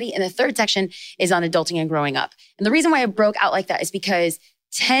spirituality. And the third section is on adulting and growing up. And the reason why I broke out like that is because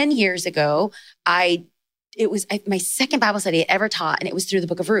 10 years ago, it was my second Bible study I ever taught, and it was through the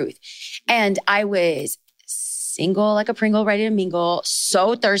book of Ruth. And I was single like a Pringle, ready to mingle,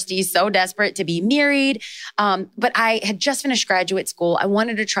 so thirsty, so desperate to be married. But I had just finished graduate school. I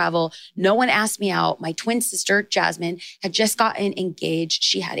wanted to travel. No one asked me out. My twin sister, Jasmine, had just gotten engaged.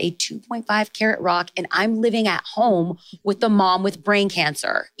 She had a 2.5 carat rock, and I'm living at home with the mom with brain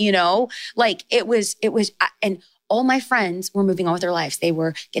cancer, Like it was, and all my friends were moving on with their lives. They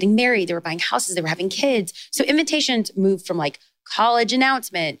were getting married. They were buying houses. They were having kids. So invitations moved from like college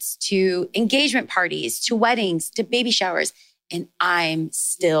announcements to engagement parties, to weddings, to baby showers. And I'm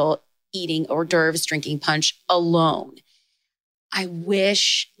still eating hors d'oeuvres, drinking punch alone. I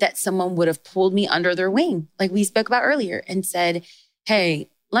wish that someone would have pulled me under their wing, like we spoke about earlier, and said, hey,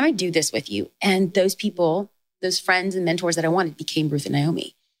 let me do this with you. And those people, those friends and mentors that I wanted became Ruth and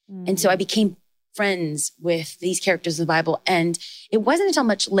Naomi. And so I became friends with these characters in the Bible. And it wasn't until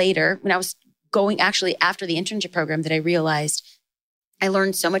much later, when I was going actually after the internship program, that I realized I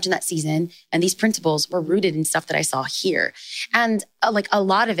learned so much in that season. And these principles were rooted in stuff that I saw here. And like a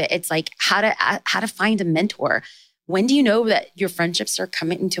lot of it, it's like how to find a mentor. When do you know that your friendships are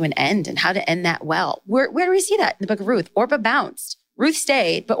coming to an end, and how to end that well? Where do we see that in the book of Ruth? Orpah bounced. Ruth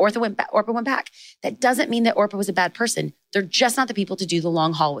stayed, but Orpah went back. That doesn't mean that Orpah was a bad person. They're just not the people to do the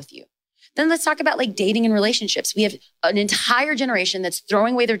long haul with you. Then let's talk about like dating and relationships. We have an entire generation that's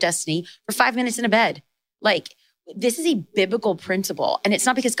throwing away their destiny for 5 minutes in a bed. Like, this is a biblical principle. And it's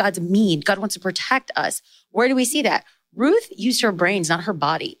not because God's mean. God wants to protect us. Where do we see that? Ruth used her brains, not her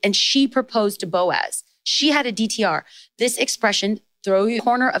body. And she proposed to Boaz. She had a DTR. This expression, throw your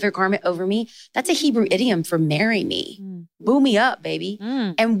corner of your garment over me, that's a Hebrew idiom for marry me. Boo me up, baby.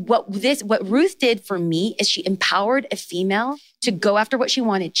 And what Ruth did for me is she empowered a female to go after what she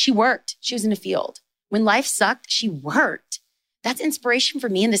wanted. She worked. She was in a field. When life sucked, she worked. That's inspiration for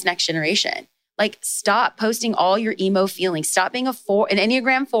me in this next generation. Like, stop posting all your emo feelings. Stop being an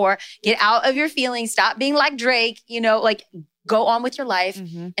Enneagram 4. Get out of your feelings. Stop being like Drake, like go on with your life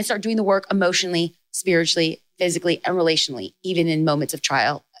and start doing the work emotionally, spiritually, physically, and relationally, even in moments of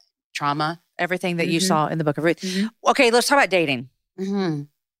trial, trauma. Everything that you saw in the book of Ruth. Okay, let's talk about dating.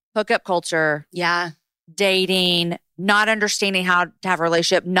 Hookup culture. Yeah. Dating, not understanding how to have a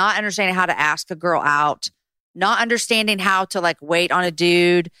relationship, not understanding how to ask a girl out, not understanding how to like wait on a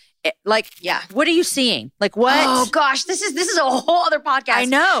dude. What are you seeing? Like what? Oh gosh, this is a whole other podcast. I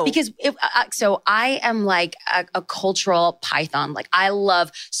know. Because so I am like a cultural python. Like, I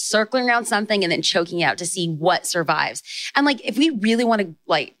love circling around something and then choking out to see what survives. And like, if we really want to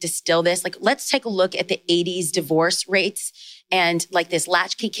like distill this, like, let's take a look at the 80s divorce rates and like this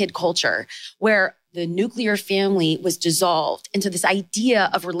latchkey kid culture where the nuclear family was dissolved. And so this idea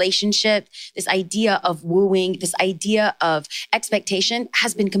of relationship, this idea of wooing, this idea of expectation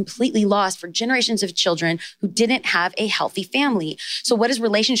has been completely lost for generations of children who didn't have a healthy family. So what does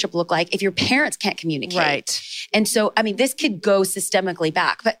relationship look like if your parents can't communicate? Right. And so, I mean, this could go systemically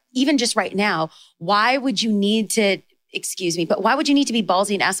back, but even just right now, why would you need to but why would you need to be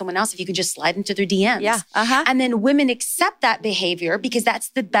ballsy and ask someone else if you could just slide into their DMs? Yeah. And then women accept that behavior because that's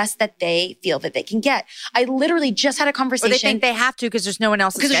the best that they feel that they can get. I literally just had a conversation. Or they think they have to because there's no one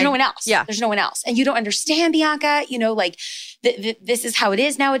else. Because there's no one else. Yeah. There's no one else. And you don't understand, Bianca, like this is how it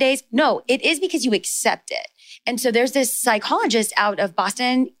is nowadays. No, it is because you accept it. And so there's this psychologist out of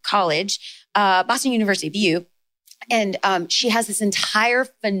Boston University, BU. And she has this entire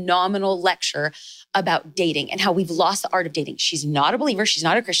phenomenal lecture about dating and how we've lost the art of dating. She's not a believer. She's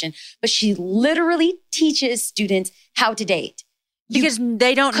not a Christian, but she literally teaches students how to date. Because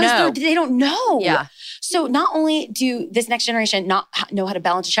they don't know. They don't know. Yeah. So not only do this next generation not know how to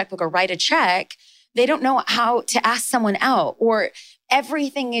balance a checkbook or write a check, they don't know how to ask someone out, or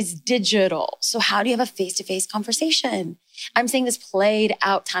everything is digital. So how do you have a face-to-face conversation? I'm saying this played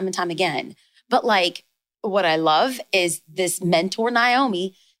out time and time again. But like, what I love is this mentor,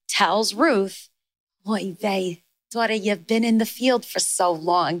 Naomi, tells Ruth, boy, daughter, you've been in the field for so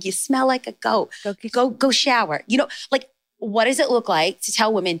long. You smell like a goat. Go shower. Like, what does it look like to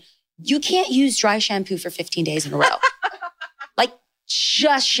tell women, you can't use dry shampoo for 15 days in a row? Like,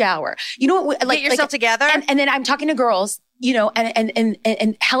 just shower. You know what? Like, get yourself together. And then I'm talking to girls, and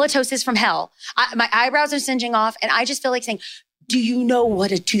halitosis from hell. My eyebrows are singeing off. And I just feel like saying, do you know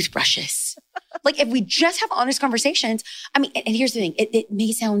what a toothbrush is? Like if we just have honest conversations, I mean, and here's the thing, it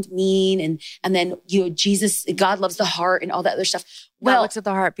may sound mean and then, Jesus, God loves the heart and all that other stuff. Well, God looks at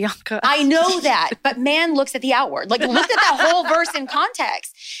the heart, Bianca. I know that, but man looks at the outward. Like look at that whole verse in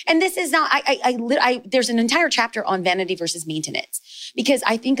context. And this is not, there's an entire chapter on vanity versus maintenance because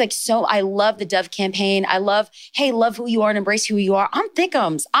I think I love the Dove campaign. I love, hey, love who you are and embrace who you are. I'm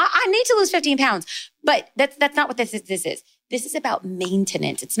thickums. I need to lose 15 pounds, but that's not what this is. This is about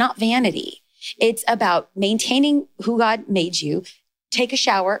maintenance. It's not vanity. It's about maintaining who God made you. Take a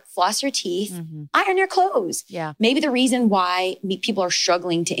shower, floss your teeth, iron your clothes. Yeah. Maybe the reason why people are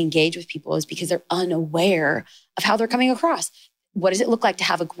struggling to engage with people is because they're unaware of how they're coming across. What does it look like to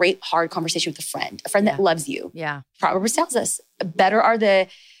have a great, hard conversation with a friend that loves you? Yeah. Proverbs tells us, better are the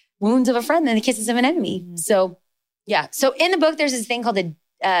wounds of a friend than the kisses of an enemy. So, yeah. So in the book, there's this thing called the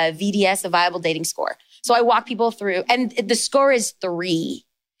VDS, the Viable Dating Score. So I walk people through, and the score is 3.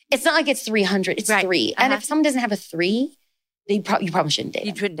 It's not like it's 300. It's 3. And if someone doesn't have a 3, you probably shouldn't date them.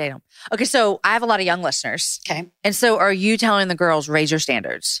 You shouldn't date them. Okay, so I have a lot of young listeners. Okay. And so are you telling the girls, raise your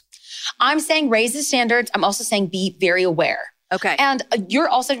standards? I'm saying raise the standards. I'm also saying be very aware. Okay. And you're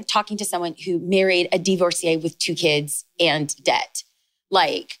also talking to someone who married a divorcee with 2 kids and debt.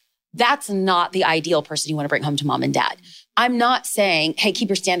 Like, that's not the ideal person you want to bring home to mom and dad. I'm not saying, hey, keep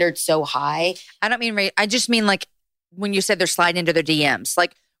your standards so high. I don't mean I just mean like when you said they're sliding into their DMs,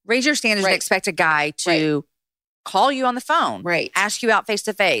 like raise your standards and expect a guy to call you on the phone, ask you out face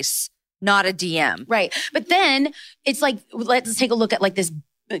to face, not a DM. Right. But then it's like, let's take a look at like this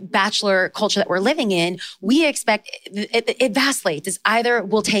bachelor culture that we're living in. We expect, it vacillates. It's either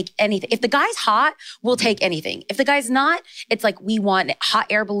we'll take anything. If the guy's hot, we'll take anything. If the guy's not, it's like we want hot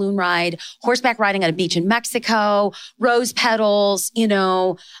air balloon ride, horseback riding on a beach in Mexico, rose petals,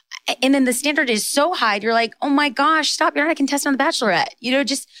 and then the standard is so high. You're like, oh my gosh, stop. You're not a contestant on The Bachelorette.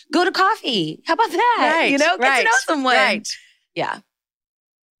 Just go to coffee. How about that? Get to know someone. Right. Yeah.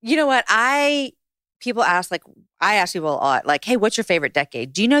 You know what? People ask, I ask people a lot, like, hey, what's your favorite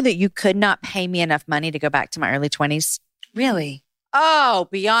decade? Do you know that you could not pay me enough money to go back to my early 20s? Really? Oh,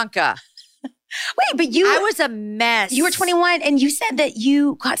 Bianca. Wait, but I was a mess. You were 21 and you said that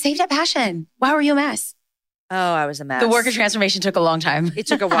you got saved at Passion. Why were you a mess? Oh, I was a mess. The work of transformation took a long time. It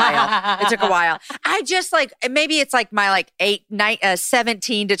took a while. I just maybe it's like my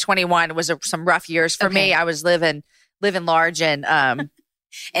 17 to 21 was some rough years for me. I was living large and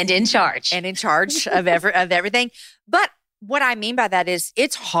and in charge of everything. But what I mean by that is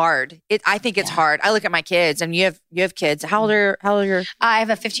it's hard. I think it's hard. I look at my kids, and you have kids. How old are your? I have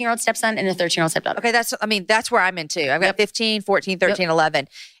a 15-year-old stepson and a 13-year-old stepdaughter. Okay, that's where I'm into. I've got 15, 14, 13, 11.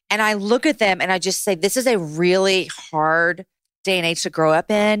 And I look at them and I just say, this is a really hard day and age to grow up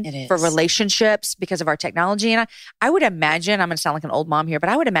in for relationships because of our technology. And I would imagine, I'm going to sound like an old mom here, but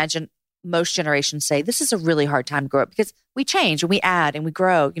I would imagine most generations say this is a really hard time to grow up because we change and we add and we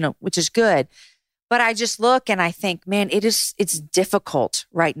grow, which is good. But I just look and I think, man, it's difficult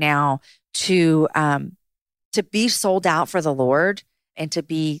right now to be sold out for the Lord and to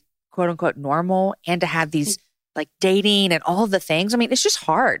be quote unquote normal and to have these like dating and all the things. I mean, it's just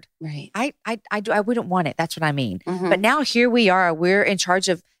hard. Right. I wouldn't want it. That's what I mean. But now here we are. We're in charge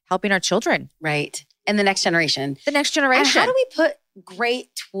of helping our children. Right. And the next generation. And how do we put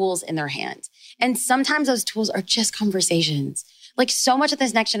great tools in their hands? And sometimes those tools are just conversations. Like so much of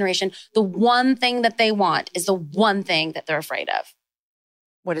this next generation, the one thing that they want is the one thing that they're afraid of.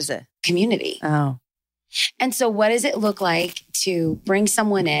 What is it? Community. Oh. And so what does it look like to bring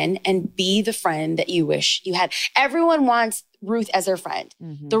someone in and be the friend that you wish you had? Everyone wants Ruth as their friend.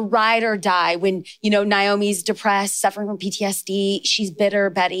 The ride or die when, Naomi's depressed, suffering from PTSD. She's bitter,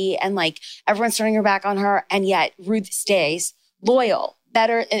 Betty, and everyone's turning her back on her. And yet Ruth stays loyal,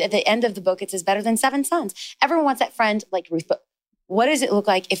 better. At the end of the book, it says better than 7 sons. Everyone wants that friend like Ruth. But what does it look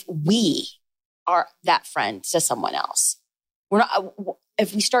like if we are that friend to someone else?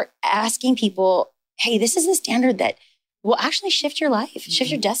 If we start asking people, hey, this is the standard that will actually shift your life,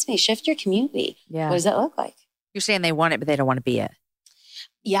 shift your destiny, shift your community. Yeah. What does that look like? You're saying they want it, but they don't want to be it.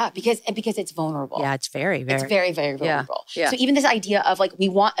 Yeah, because it's vulnerable. Yeah, it's very, very. It's very, very vulnerable. Yeah. So even this idea of we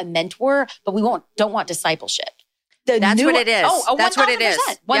want a mentor, but we don't want discipleship. That's what it is. That's what it is.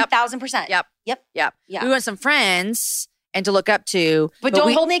 1,000%. Yep. Yeah. We want some friends and to look up to. But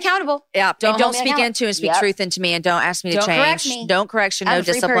don't hold me accountable. Yeah. Don't speak into and speak truth into me and don't ask me to change. Correct me. Don't correction, no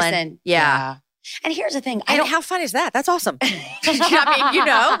discipline. Person. Yeah. And here's the thing. How fun is that? That's awesome. I mean,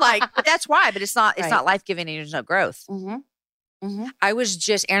 but that's why. But it's not life-giving and there's no growth. Aaron and I were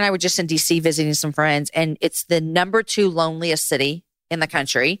just in DC visiting some friends, and it's the number 2 loneliest city in the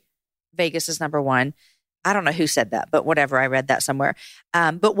country. Vegas is number 1. I don't know who said that, but whatever, I read that somewhere.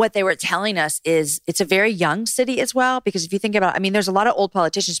 But what they were telling us is it's a very young city as well, because if you think about, I mean, there's a lot of old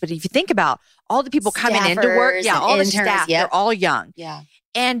politicians, but if you think about all the people coming into work, all the staff, they're all young. Yeah.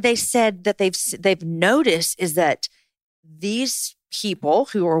 And they said that they've noticed is that these people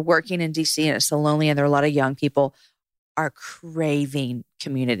who are working in DC, and it's so lonely, and there are a lot of young people, are craving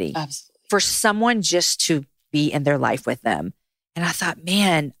community. Absolutely. For someone just to be in their life with them. And I thought,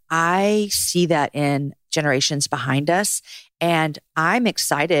 man, I see that in generations behind us. And I'm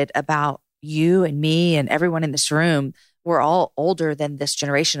excited about you and me and everyone in this room. We're all older than this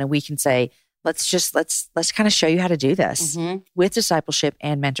generation. And we can say, let's kind of show you how to do this with discipleship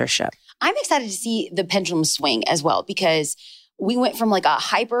and mentorship. I'm excited to see the pendulum swing as well, because we went from like a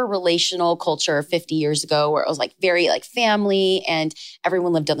hyper relational culture 50 years ago where it was like very like family and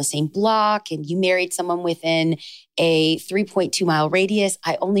everyone lived on the same block and you married someone within a 3.2 mile radius.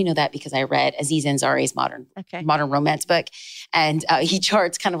 I only know that because I read Aziz Ansari's modern romance book. And he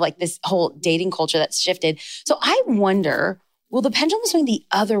charts kind of like this whole dating culture that's shifted. So I wonder, will the pendulum swing the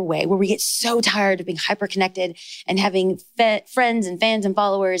other way where we get so tired of being hyper-connected and having friends and fans and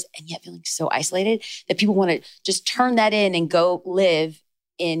followers and yet feeling so isolated that people want to just turn that in and go live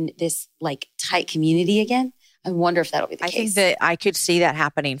in this like tight community again? I wonder if that'll be the case. I think that I could see that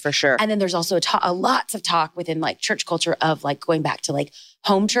happening for sure. And then there's also lots of talk within like church culture of like going back to like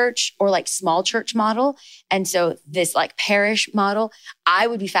home church or like small church model. And so this like parish model, I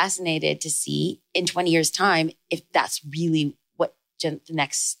would be fascinated to see in 20 years' time if that's really the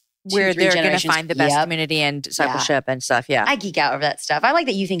next where they're going to find the best community and discipleship and stuff. Yeah. I geek out over that stuff. I like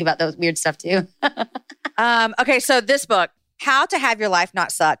that you think about those weird stuff too. Okay. So this book, How to Have Your Life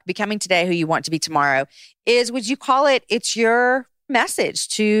Not Suck, Becoming Today Who You Want to Be Tomorrow, would you call it's your message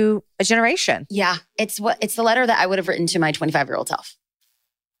to a generation? Yeah. It's the letter that I would have written to my 25-year-old self.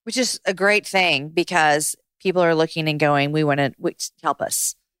 Which is a great thing because people are looking and going, we want to help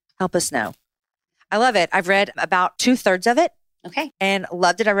us know. I love it. I've read about 2/3 of it. Okay. And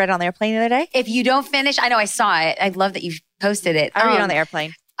loved it. I read it on the airplane the other day. If you don't finish, I know I saw it. I love that you posted it. I read it on the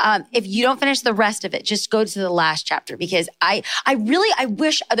airplane. If you don't finish the rest of it, just go to the last chapter because I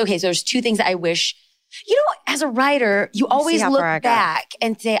wish, okay, so there's two things that I wish. You know, as a writer, you always look back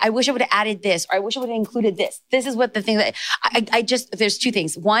and say, I wish I would have added this, or I wish I would have included this. This is what the thing that there's two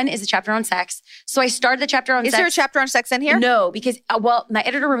things. One is the chapter on sex. So I started the chapter on sex. Is there a chapter on sex in here? No, because, my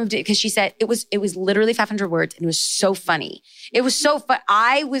editor removed it because she said it was literally 500 words and it was so funny. It was so fun.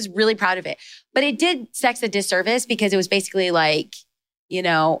 I was really proud of it, but it did sex a disservice because it was basically like, you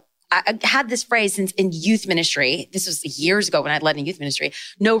know, I had this phrase since in youth ministry. This was years ago when I led in youth ministry.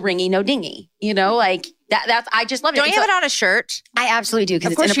 No ringy, no dingy. You know, like that's, I just love it. Don't you have it on a shirt? I absolutely do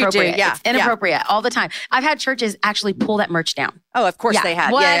because it's inappropriate. Yeah. It's inappropriate all the time. I've had churches actually pull that merch down. Oh, of course they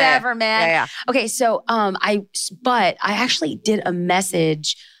have. Whatever, man. Yeah. Okay. So, I actually did a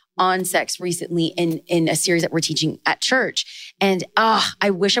message on sex recently in a series that we're teaching at church. And I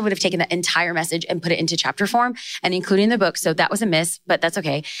wish I would have taken that entire message and put it into chapter form and including the book. So that was a miss, but that's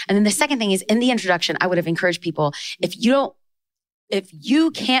okay. And then the second thing is in the introduction, I would have encouraged people, if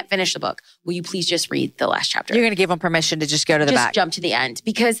you can't finish the book, will you please just read the last chapter? You're going to give them permission to just go to the back. Just jump to the end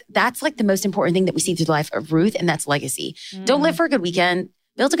because that's like the most important thing that we see through the life of Ruth, and that's legacy. Don't live for a good weekend.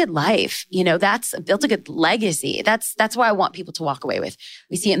 Build a good life. You know, build a good legacy. That's what I want people to walk away with.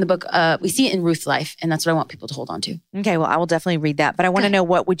 We see it in the book. We see it in Ruth's life, and that's what I want people to hold on to. Okay, well, I will definitely read that. But I want to know,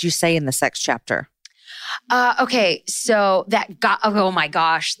 what would you say in the sex chapter? Okay, so oh my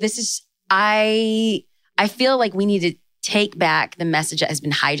gosh, this is I feel like we need to take back the message that has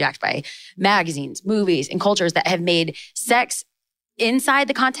been hijacked by magazines, movies, and cultures that have made sex inside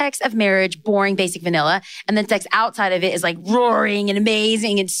the context of marriage boring, basic, vanilla, and then sex outside of it is like roaring and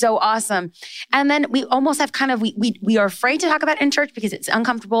amazing and so awesome. And then we almost have kind of we are afraid to talk about it in church because it's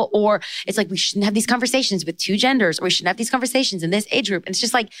uncomfortable, or it's like we shouldn't have these conversations with two genders, or we shouldn't have these conversations in this age group. And it's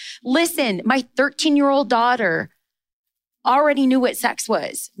just like, listen, my 13-year-old daughter already knew what sex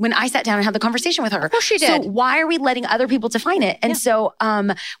was when I sat down and had the conversation with her. Of course she did. So why are we letting other people define it? And so,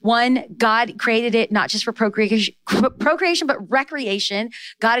 one, God created it not just for procreation, but recreation.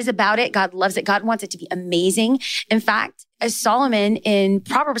 God is about it. God loves it. God wants it to be amazing. In fact, as Solomon in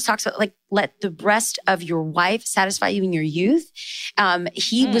Proverbs talks about, like, let the breast of your wife satisfy you in your youth.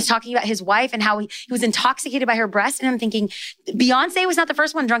 He was talking about his wife and how he was intoxicated by her breast. And I'm thinking, Beyonce was not the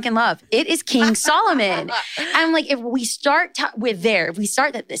first one drunk in love. It is King Solomon. And I'm like, if we start if we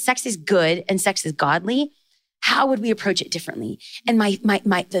start that sex is good and sex is godly, how would we approach it differently? And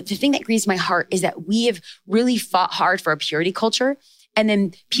the thing that grieves my heart is that we have really fought hard for a purity culture. And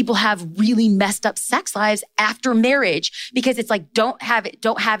then people have really messed up sex lives after marriage because it's like, don't have it,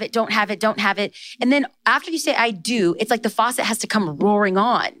 don't have it, don't have it, don't have it. And then after you say, I do, it's like the faucet has to come roaring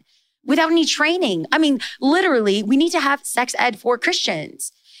on without any training. I mean, literally, we need to have sex ed for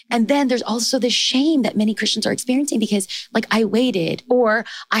Christians. And then there's also this shame that many Christians are experiencing because like I waited, or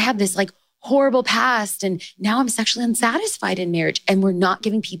I have this like horrible past and now I'm sexually unsatisfied in marriage. And we're not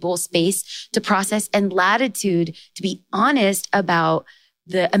giving people space to process and latitude to be honest about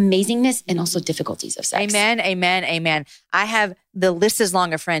the amazingness and also difficulties of sex. Amen, amen, amen. I have the list is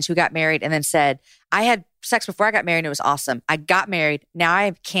long of friends who got married and then said, I had sex before I got married and it was awesome. I got married. Now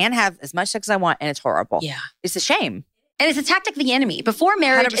I can have as much sex as I want and it's horrible. Yeah. It's a shame. And it's a tactic of the enemy. Before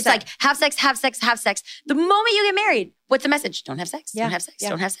marriage, 100%. It's like, have sex, have sex, have sex. The moment you get married, what's the message? Don't have sex, Yeah. don't have sex, Yeah.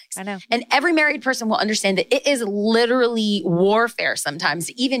 don't have sex. I know. And every married person will understand that it is literally warfare sometimes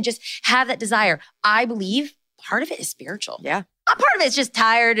to even just have that desire. I believe part of it is spiritual. Yeah. Part of it is just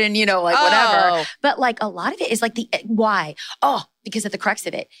tired and, whatever. But like a lot of it is like why? Oh, because at the crux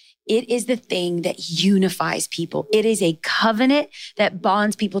of it, it is the thing that unifies people. It is a covenant that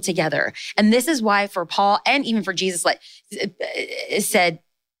bonds people together. And this is why for Paul and even for Jesus, it said,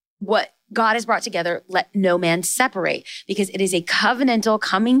 what God has brought together, let no man separate, because it is a covenantal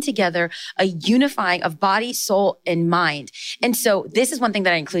coming together, a unifying of body, soul, and mind. And so this is one thing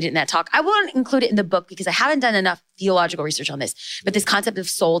that I included in that talk. I won't include it in the book because I haven't done enough theological research on this, but this concept of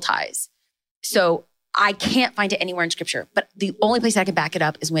soul ties. So I can't find it anywhere in scripture, but the only place I can back it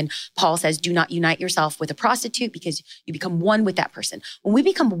up is when Paul says, do not unite yourself with a prostitute because you become one with that person. When we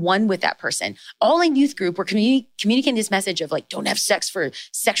become one with that person, all in youth group, we're communicating this message of like, don't have sex for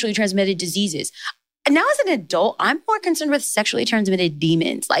sexually transmitted diseases. And now as an adult, I'm more concerned with sexually transmitted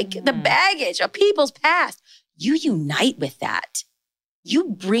demons, like the baggage of people's past. You unite with that.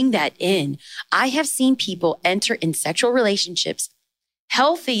 You bring that in. I have seen people enter in sexual relationships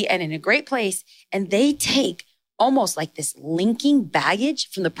healthy and in a great place, and they take almost like this linking baggage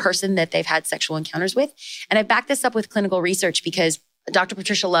from the person that they've had sexual encounters with. And I back this up with clinical research because Dr.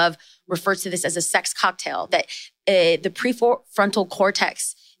 Patricia Love refers to this as a sex cocktail, that the prefrontal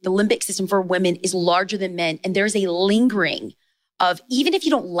cortex, the limbic system for women is larger than men. And there's a lingering of, even if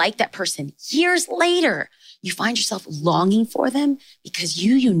you don't like that person, years later, you find yourself longing for them because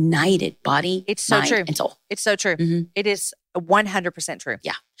you united body, mind, and soul. It's so true. Mm-hmm. It is 100% true.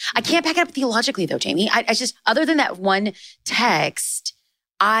 Yeah. I can't back it up theologically though, Jamie. I just, other than that one text,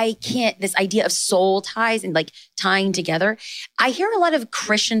 I can't, this idea of soul ties and like tying together. I hear a lot of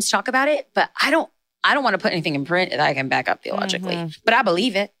Christians talk about it, but I don't want to put anything in print that I can back up theologically, but I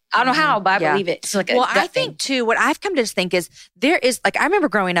believe it. I don't know how, but I believe it. It's like I think too, what I've come to think is there is like, I remember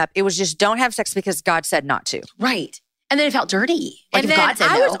growing up, it was just don't have sex because God said not to. Right. And then it felt dirty. Like and if then God said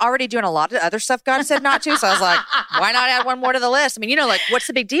I no. was already doing a lot of other stuff God said not to. So I was like, why not add one more to the list? I mean, like what's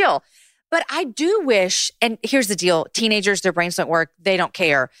the big deal? But I do wish, and here's the deal, teenagers, their brains don't work. They don't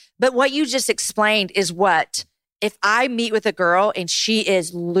care. But what you just explained is what, if I meet with a girl and she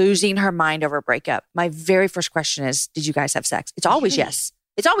is losing her mind over a breakup, my very first question is, did you guys have sex? It's always yes.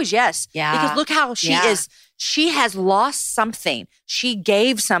 It's always yes. Yeah. Because look how she is. She has lost something. She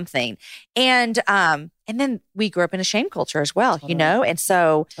gave something. And then we grew up in a shame culture as well, Totally. And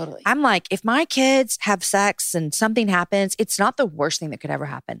so Totally. I'm like, if my kids have sex and something happens, it's not the worst thing that could ever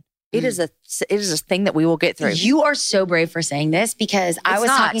happen. It is a thing that we will get through. You are so brave for saying this because I was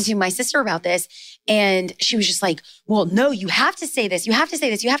talking to my sister about this and she was just like, well, no, you have to say this. You have to say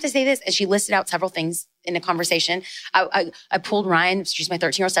this. You have to say this. And she listed out several things in a conversation. I pulled Ryan. She's my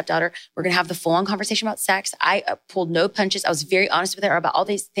 13-year-old stepdaughter. We're going to have the full-on conversation about sex. I pulled no punches. I was very honest with her about all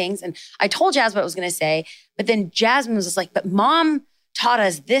these things. And I told Jazz what I was going to say. But then Jasmine was just like, but mom taught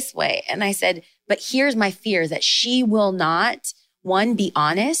us this way. And I said, but here's my fear that she will not, one, be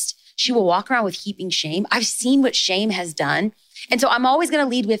honest. She will walk around with heaping shame. I've seen what shame has done. And so I'm always going to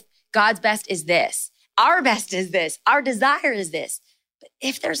lead with God's best is this. Our best is this. Our desire is this. But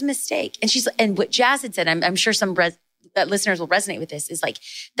if there's a mistake, and what Jazz had said, I'm sure some listeners will resonate with this, is like,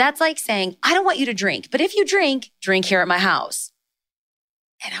 that's like saying, I don't want you to drink, but if you drink here at my house.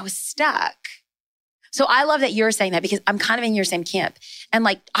 And I was stuck. So I love that you're saying that because I'm kind of in your same camp. And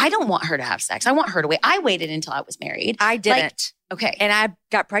like, I don't want her to have sex. I want her to wait. I waited until I was married. I didn't. Okay. And I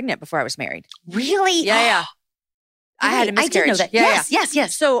got pregnant before I was married. Really? Yeah. I had a miscarriage. I did know that.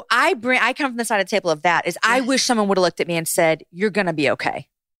 Yes. So I come from the side of the table of that is I wish someone would have looked at me and said, you're going to be okay.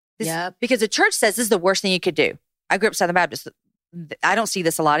 Because the church says this is the worst thing you could do. I grew up Southern Baptist. I don't see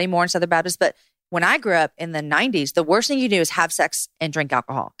this a lot anymore in Southern Baptist, but when I grew up in the 90s, the worst thing you do is have sex and drink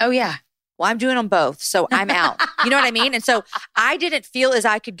alcohol. Oh yeah. Well, I'm doing them both, so I'm out. You know what I mean? And so I didn't feel as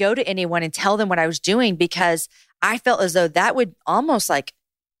I could go to anyone and tell them what I was doing because I felt as though that would almost like,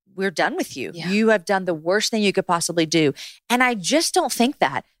 we're done with you. Yeah. You have done the worst thing you could possibly do. And I just don't think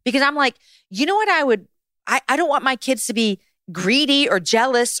that, because I'm like, you know what I don't want my kids to be greedy or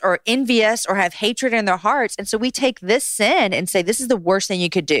jealous or envious or have hatred in their hearts. And so we take this sin and say, this is the worst thing you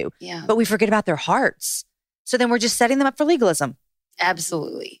could do. Yeah. But we forget about their hearts. So then we're just setting them up for legalism.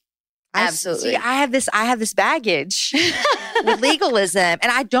 Absolutely. See, I have this baggage with legalism,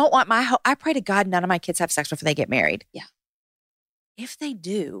 and I don't want I pray to God none of my kids have sex before they get married. Yeah. If they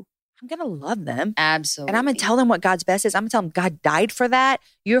do, I'm going to love them. Absolutely. And I'm going to tell them what God's best is. I'm going to tell them God died for that.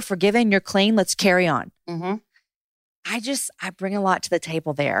 You're forgiven. You're clean. Let's carry on. Mm-hmm. I bring a lot to the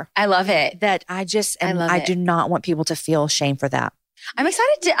table there. I love it. That I do not want people to feel shame for that. I'm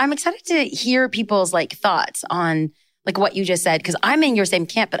excited to hear people's like thoughts on like what you just said, because I'm in your same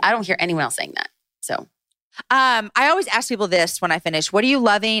camp, but I don't hear anyone else saying that. So I always ask people this when I finish: what are you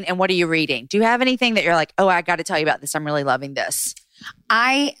loving and what are you reading? Do you have anything that you're like, oh, I got to tell you about this. I'm really loving this.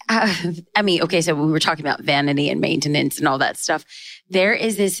 I mean, okay, so we were talking about vanity and maintenance and all that stuff. There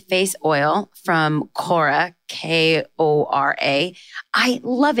is this face oil from Kora, Kora. I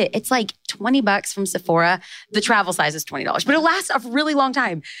love it. It's like $20 from Sephora. The travel size is $20, but it lasts a really long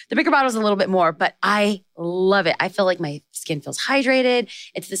time. The bigger bottle is a little bit more, but I love it. I feel like my skin feels hydrated.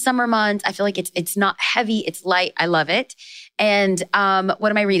 It's the summer months. I feel like it's not heavy. It's light. I love it. And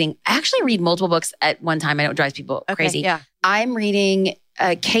what am I reading? I actually read multiple books at one time. I know it drives people crazy. Yeah. I'm reading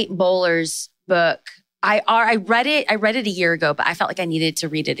Kate Bowler's book. I read it a year ago, but I felt like I needed to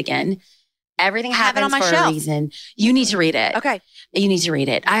read it again. Everything happens for a reason. You need to read it. Okay. You need to read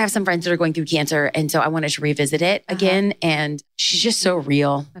it. I have some friends that are going through cancer, and so I wanted to revisit it again. And she's just so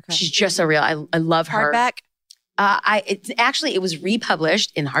real. Okay. She's just so real. I love her. Hardback? It was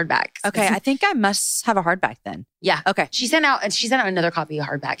republished in hardback. Okay, I think I must have a hardback then. Yeah. Okay. She sent out another copy of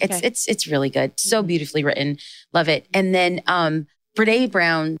hardback. It's really good. So beautifully written. Love it. And then Brene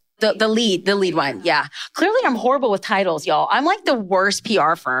Brown, the lead one. Yeah. Clearly I'm horrible with titles, y'all. I'm like the worst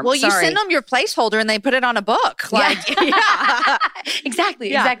PR firm. Well, you send them your placeholder and they put it on a book. Like, yeah.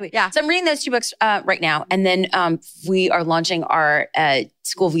 Exactly. Yeah. So I'm reading those 2 books right now. And then we are launching our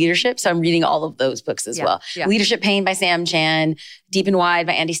School of Leadership. So I'm reading all of those books as well. Yeah. Leadership Pain by Sam Chan, Deep and Wide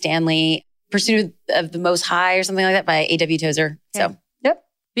by Andy Stanley, Pursuit of the Most High or something like that by A.W. Tozer. Okay. So, yep.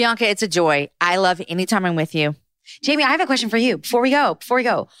 Bianca, it's a joy. I love anytime I'm with you. Jamie, I have a question for you before we go.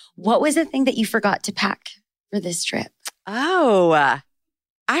 What was the thing that you forgot to pack for this trip? Oh,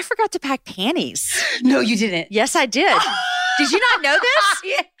 I forgot to pack panties. No, you didn't. Yes, I did. Did you not know this?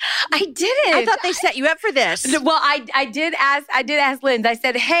 Yeah, I didn't. I thought they set you up for this. Well, I did ask Linz. I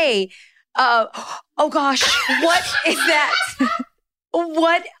said, hey, oh gosh, what is that?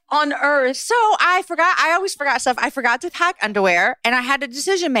 What on earth? So I always forgot stuff. I forgot to pack underwear, and I had a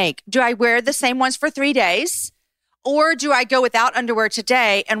decision make. Do I wear the same ones for 3 days? Or do I go without underwear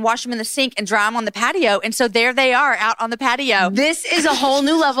today and wash them in the sink and dry them on the patio? And so there they are out on the patio. This is a whole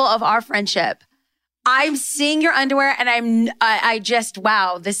new level of our friendship. I'm seeing your underwear and I just,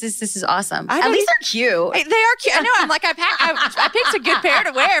 wow, this is awesome. At least they're cute. They are cute. I know. I'm like, I picked a good pair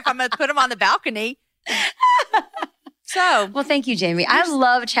to wear if I'm going to put them on the balcony. So, well, thank you, Jamie. I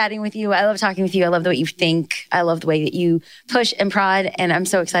love chatting with you. I love talking with you. I love the way you think. I love the way that you push and prod. And I'm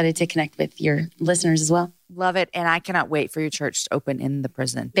so excited to connect with your listeners as well. Love it. And I cannot wait for your church to open in the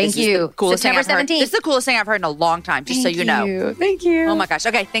prison. Thank you. September 17th. This is the coolest thing I've heard in a long time, just so you know. Thank you. Oh my gosh.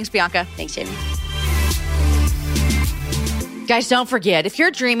 Okay. Thanks, Bianca. Thanks, Jamie. Guys, don't forget, if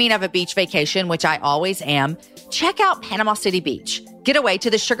you're dreaming of a beach vacation, which I always am, check out Panama City Beach. Get away to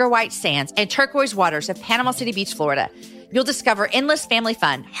the sugar white sands and turquoise waters of Panama City Beach, Florida. You'll discover endless family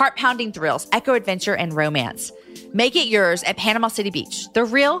fun, heart-pounding thrills, eco-adventure, and romance. Make it yours at Panama City Beach, the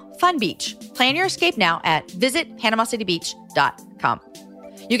real fun beach. Plan your escape now at visitpanamacitybeach.com.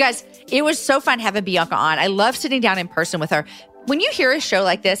 You guys, it was so fun having Bianca on. I love sitting down in person with her. When you hear a show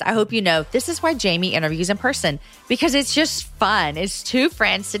like this, I hope you know this is why Jamie interviews in person, because it's just fun. It's 2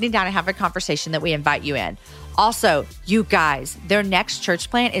 friends sitting down and having a conversation that we invite you in. Also, you guys, their next church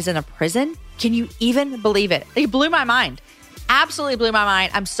plant is in a prison. Can you even believe it? It blew my mind. Absolutely blew my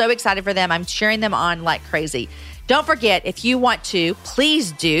mind. I'm so excited for them. I'm cheering them on like crazy. Don't forget, if you want to,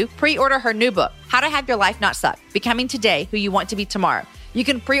 please do pre-order her new book, How to Have Your Life Not Suck, Becoming Today Who You Want to Be Tomorrow. You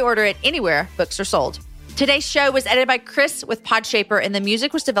can pre-order it anywhere books are sold. Today's show was edited by Chris with Podshaper, and the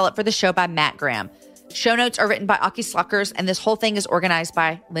music was developed for the show by Matt Graham. Show notes are written by Aki Sluckers, and this whole thing is organized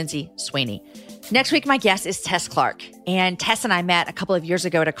by Lindsay Sweeney. Next week, my guest is Tess Clark. And Tess and I met a couple of years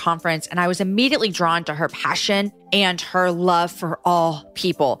ago at a conference, and I was immediately drawn to her passion and her love for all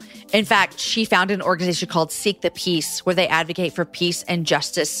people. In fact, she founded an organization called Seek the Peace, where they advocate for peace and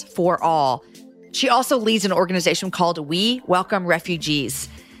justice for all. She also leads an organization called We Welcome Refugees.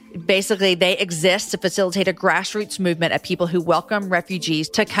 Basically, they exist to facilitate a grassroots movement of people who welcome refugees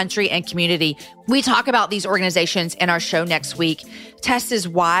to country and community. We talk about these organizations in our show next week. Tess is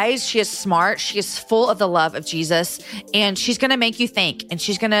wise. She is smart. She is full of the love of Jesus. And she's going to make you think. And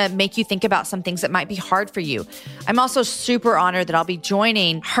she's going to make you think about some things that might be hard for you. I'm also super honored that I'll be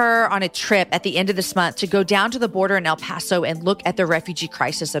joining her on a trip at the end of this month to go down to the border in El Paso and look at the refugee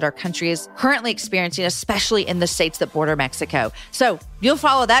crisis that our country is currently experiencing, especially in the states that border Mexico. So you'll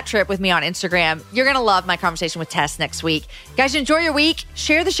follow that trip with me on Instagram. You're going to love my conversation with Tess next week. Guys, enjoy your week.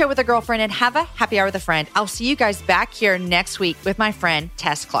 Share the show with a girlfriend and have a happy hour with a friend. I'll see you guys back here next week with my friend,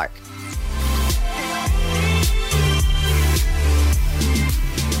 Tess Clark.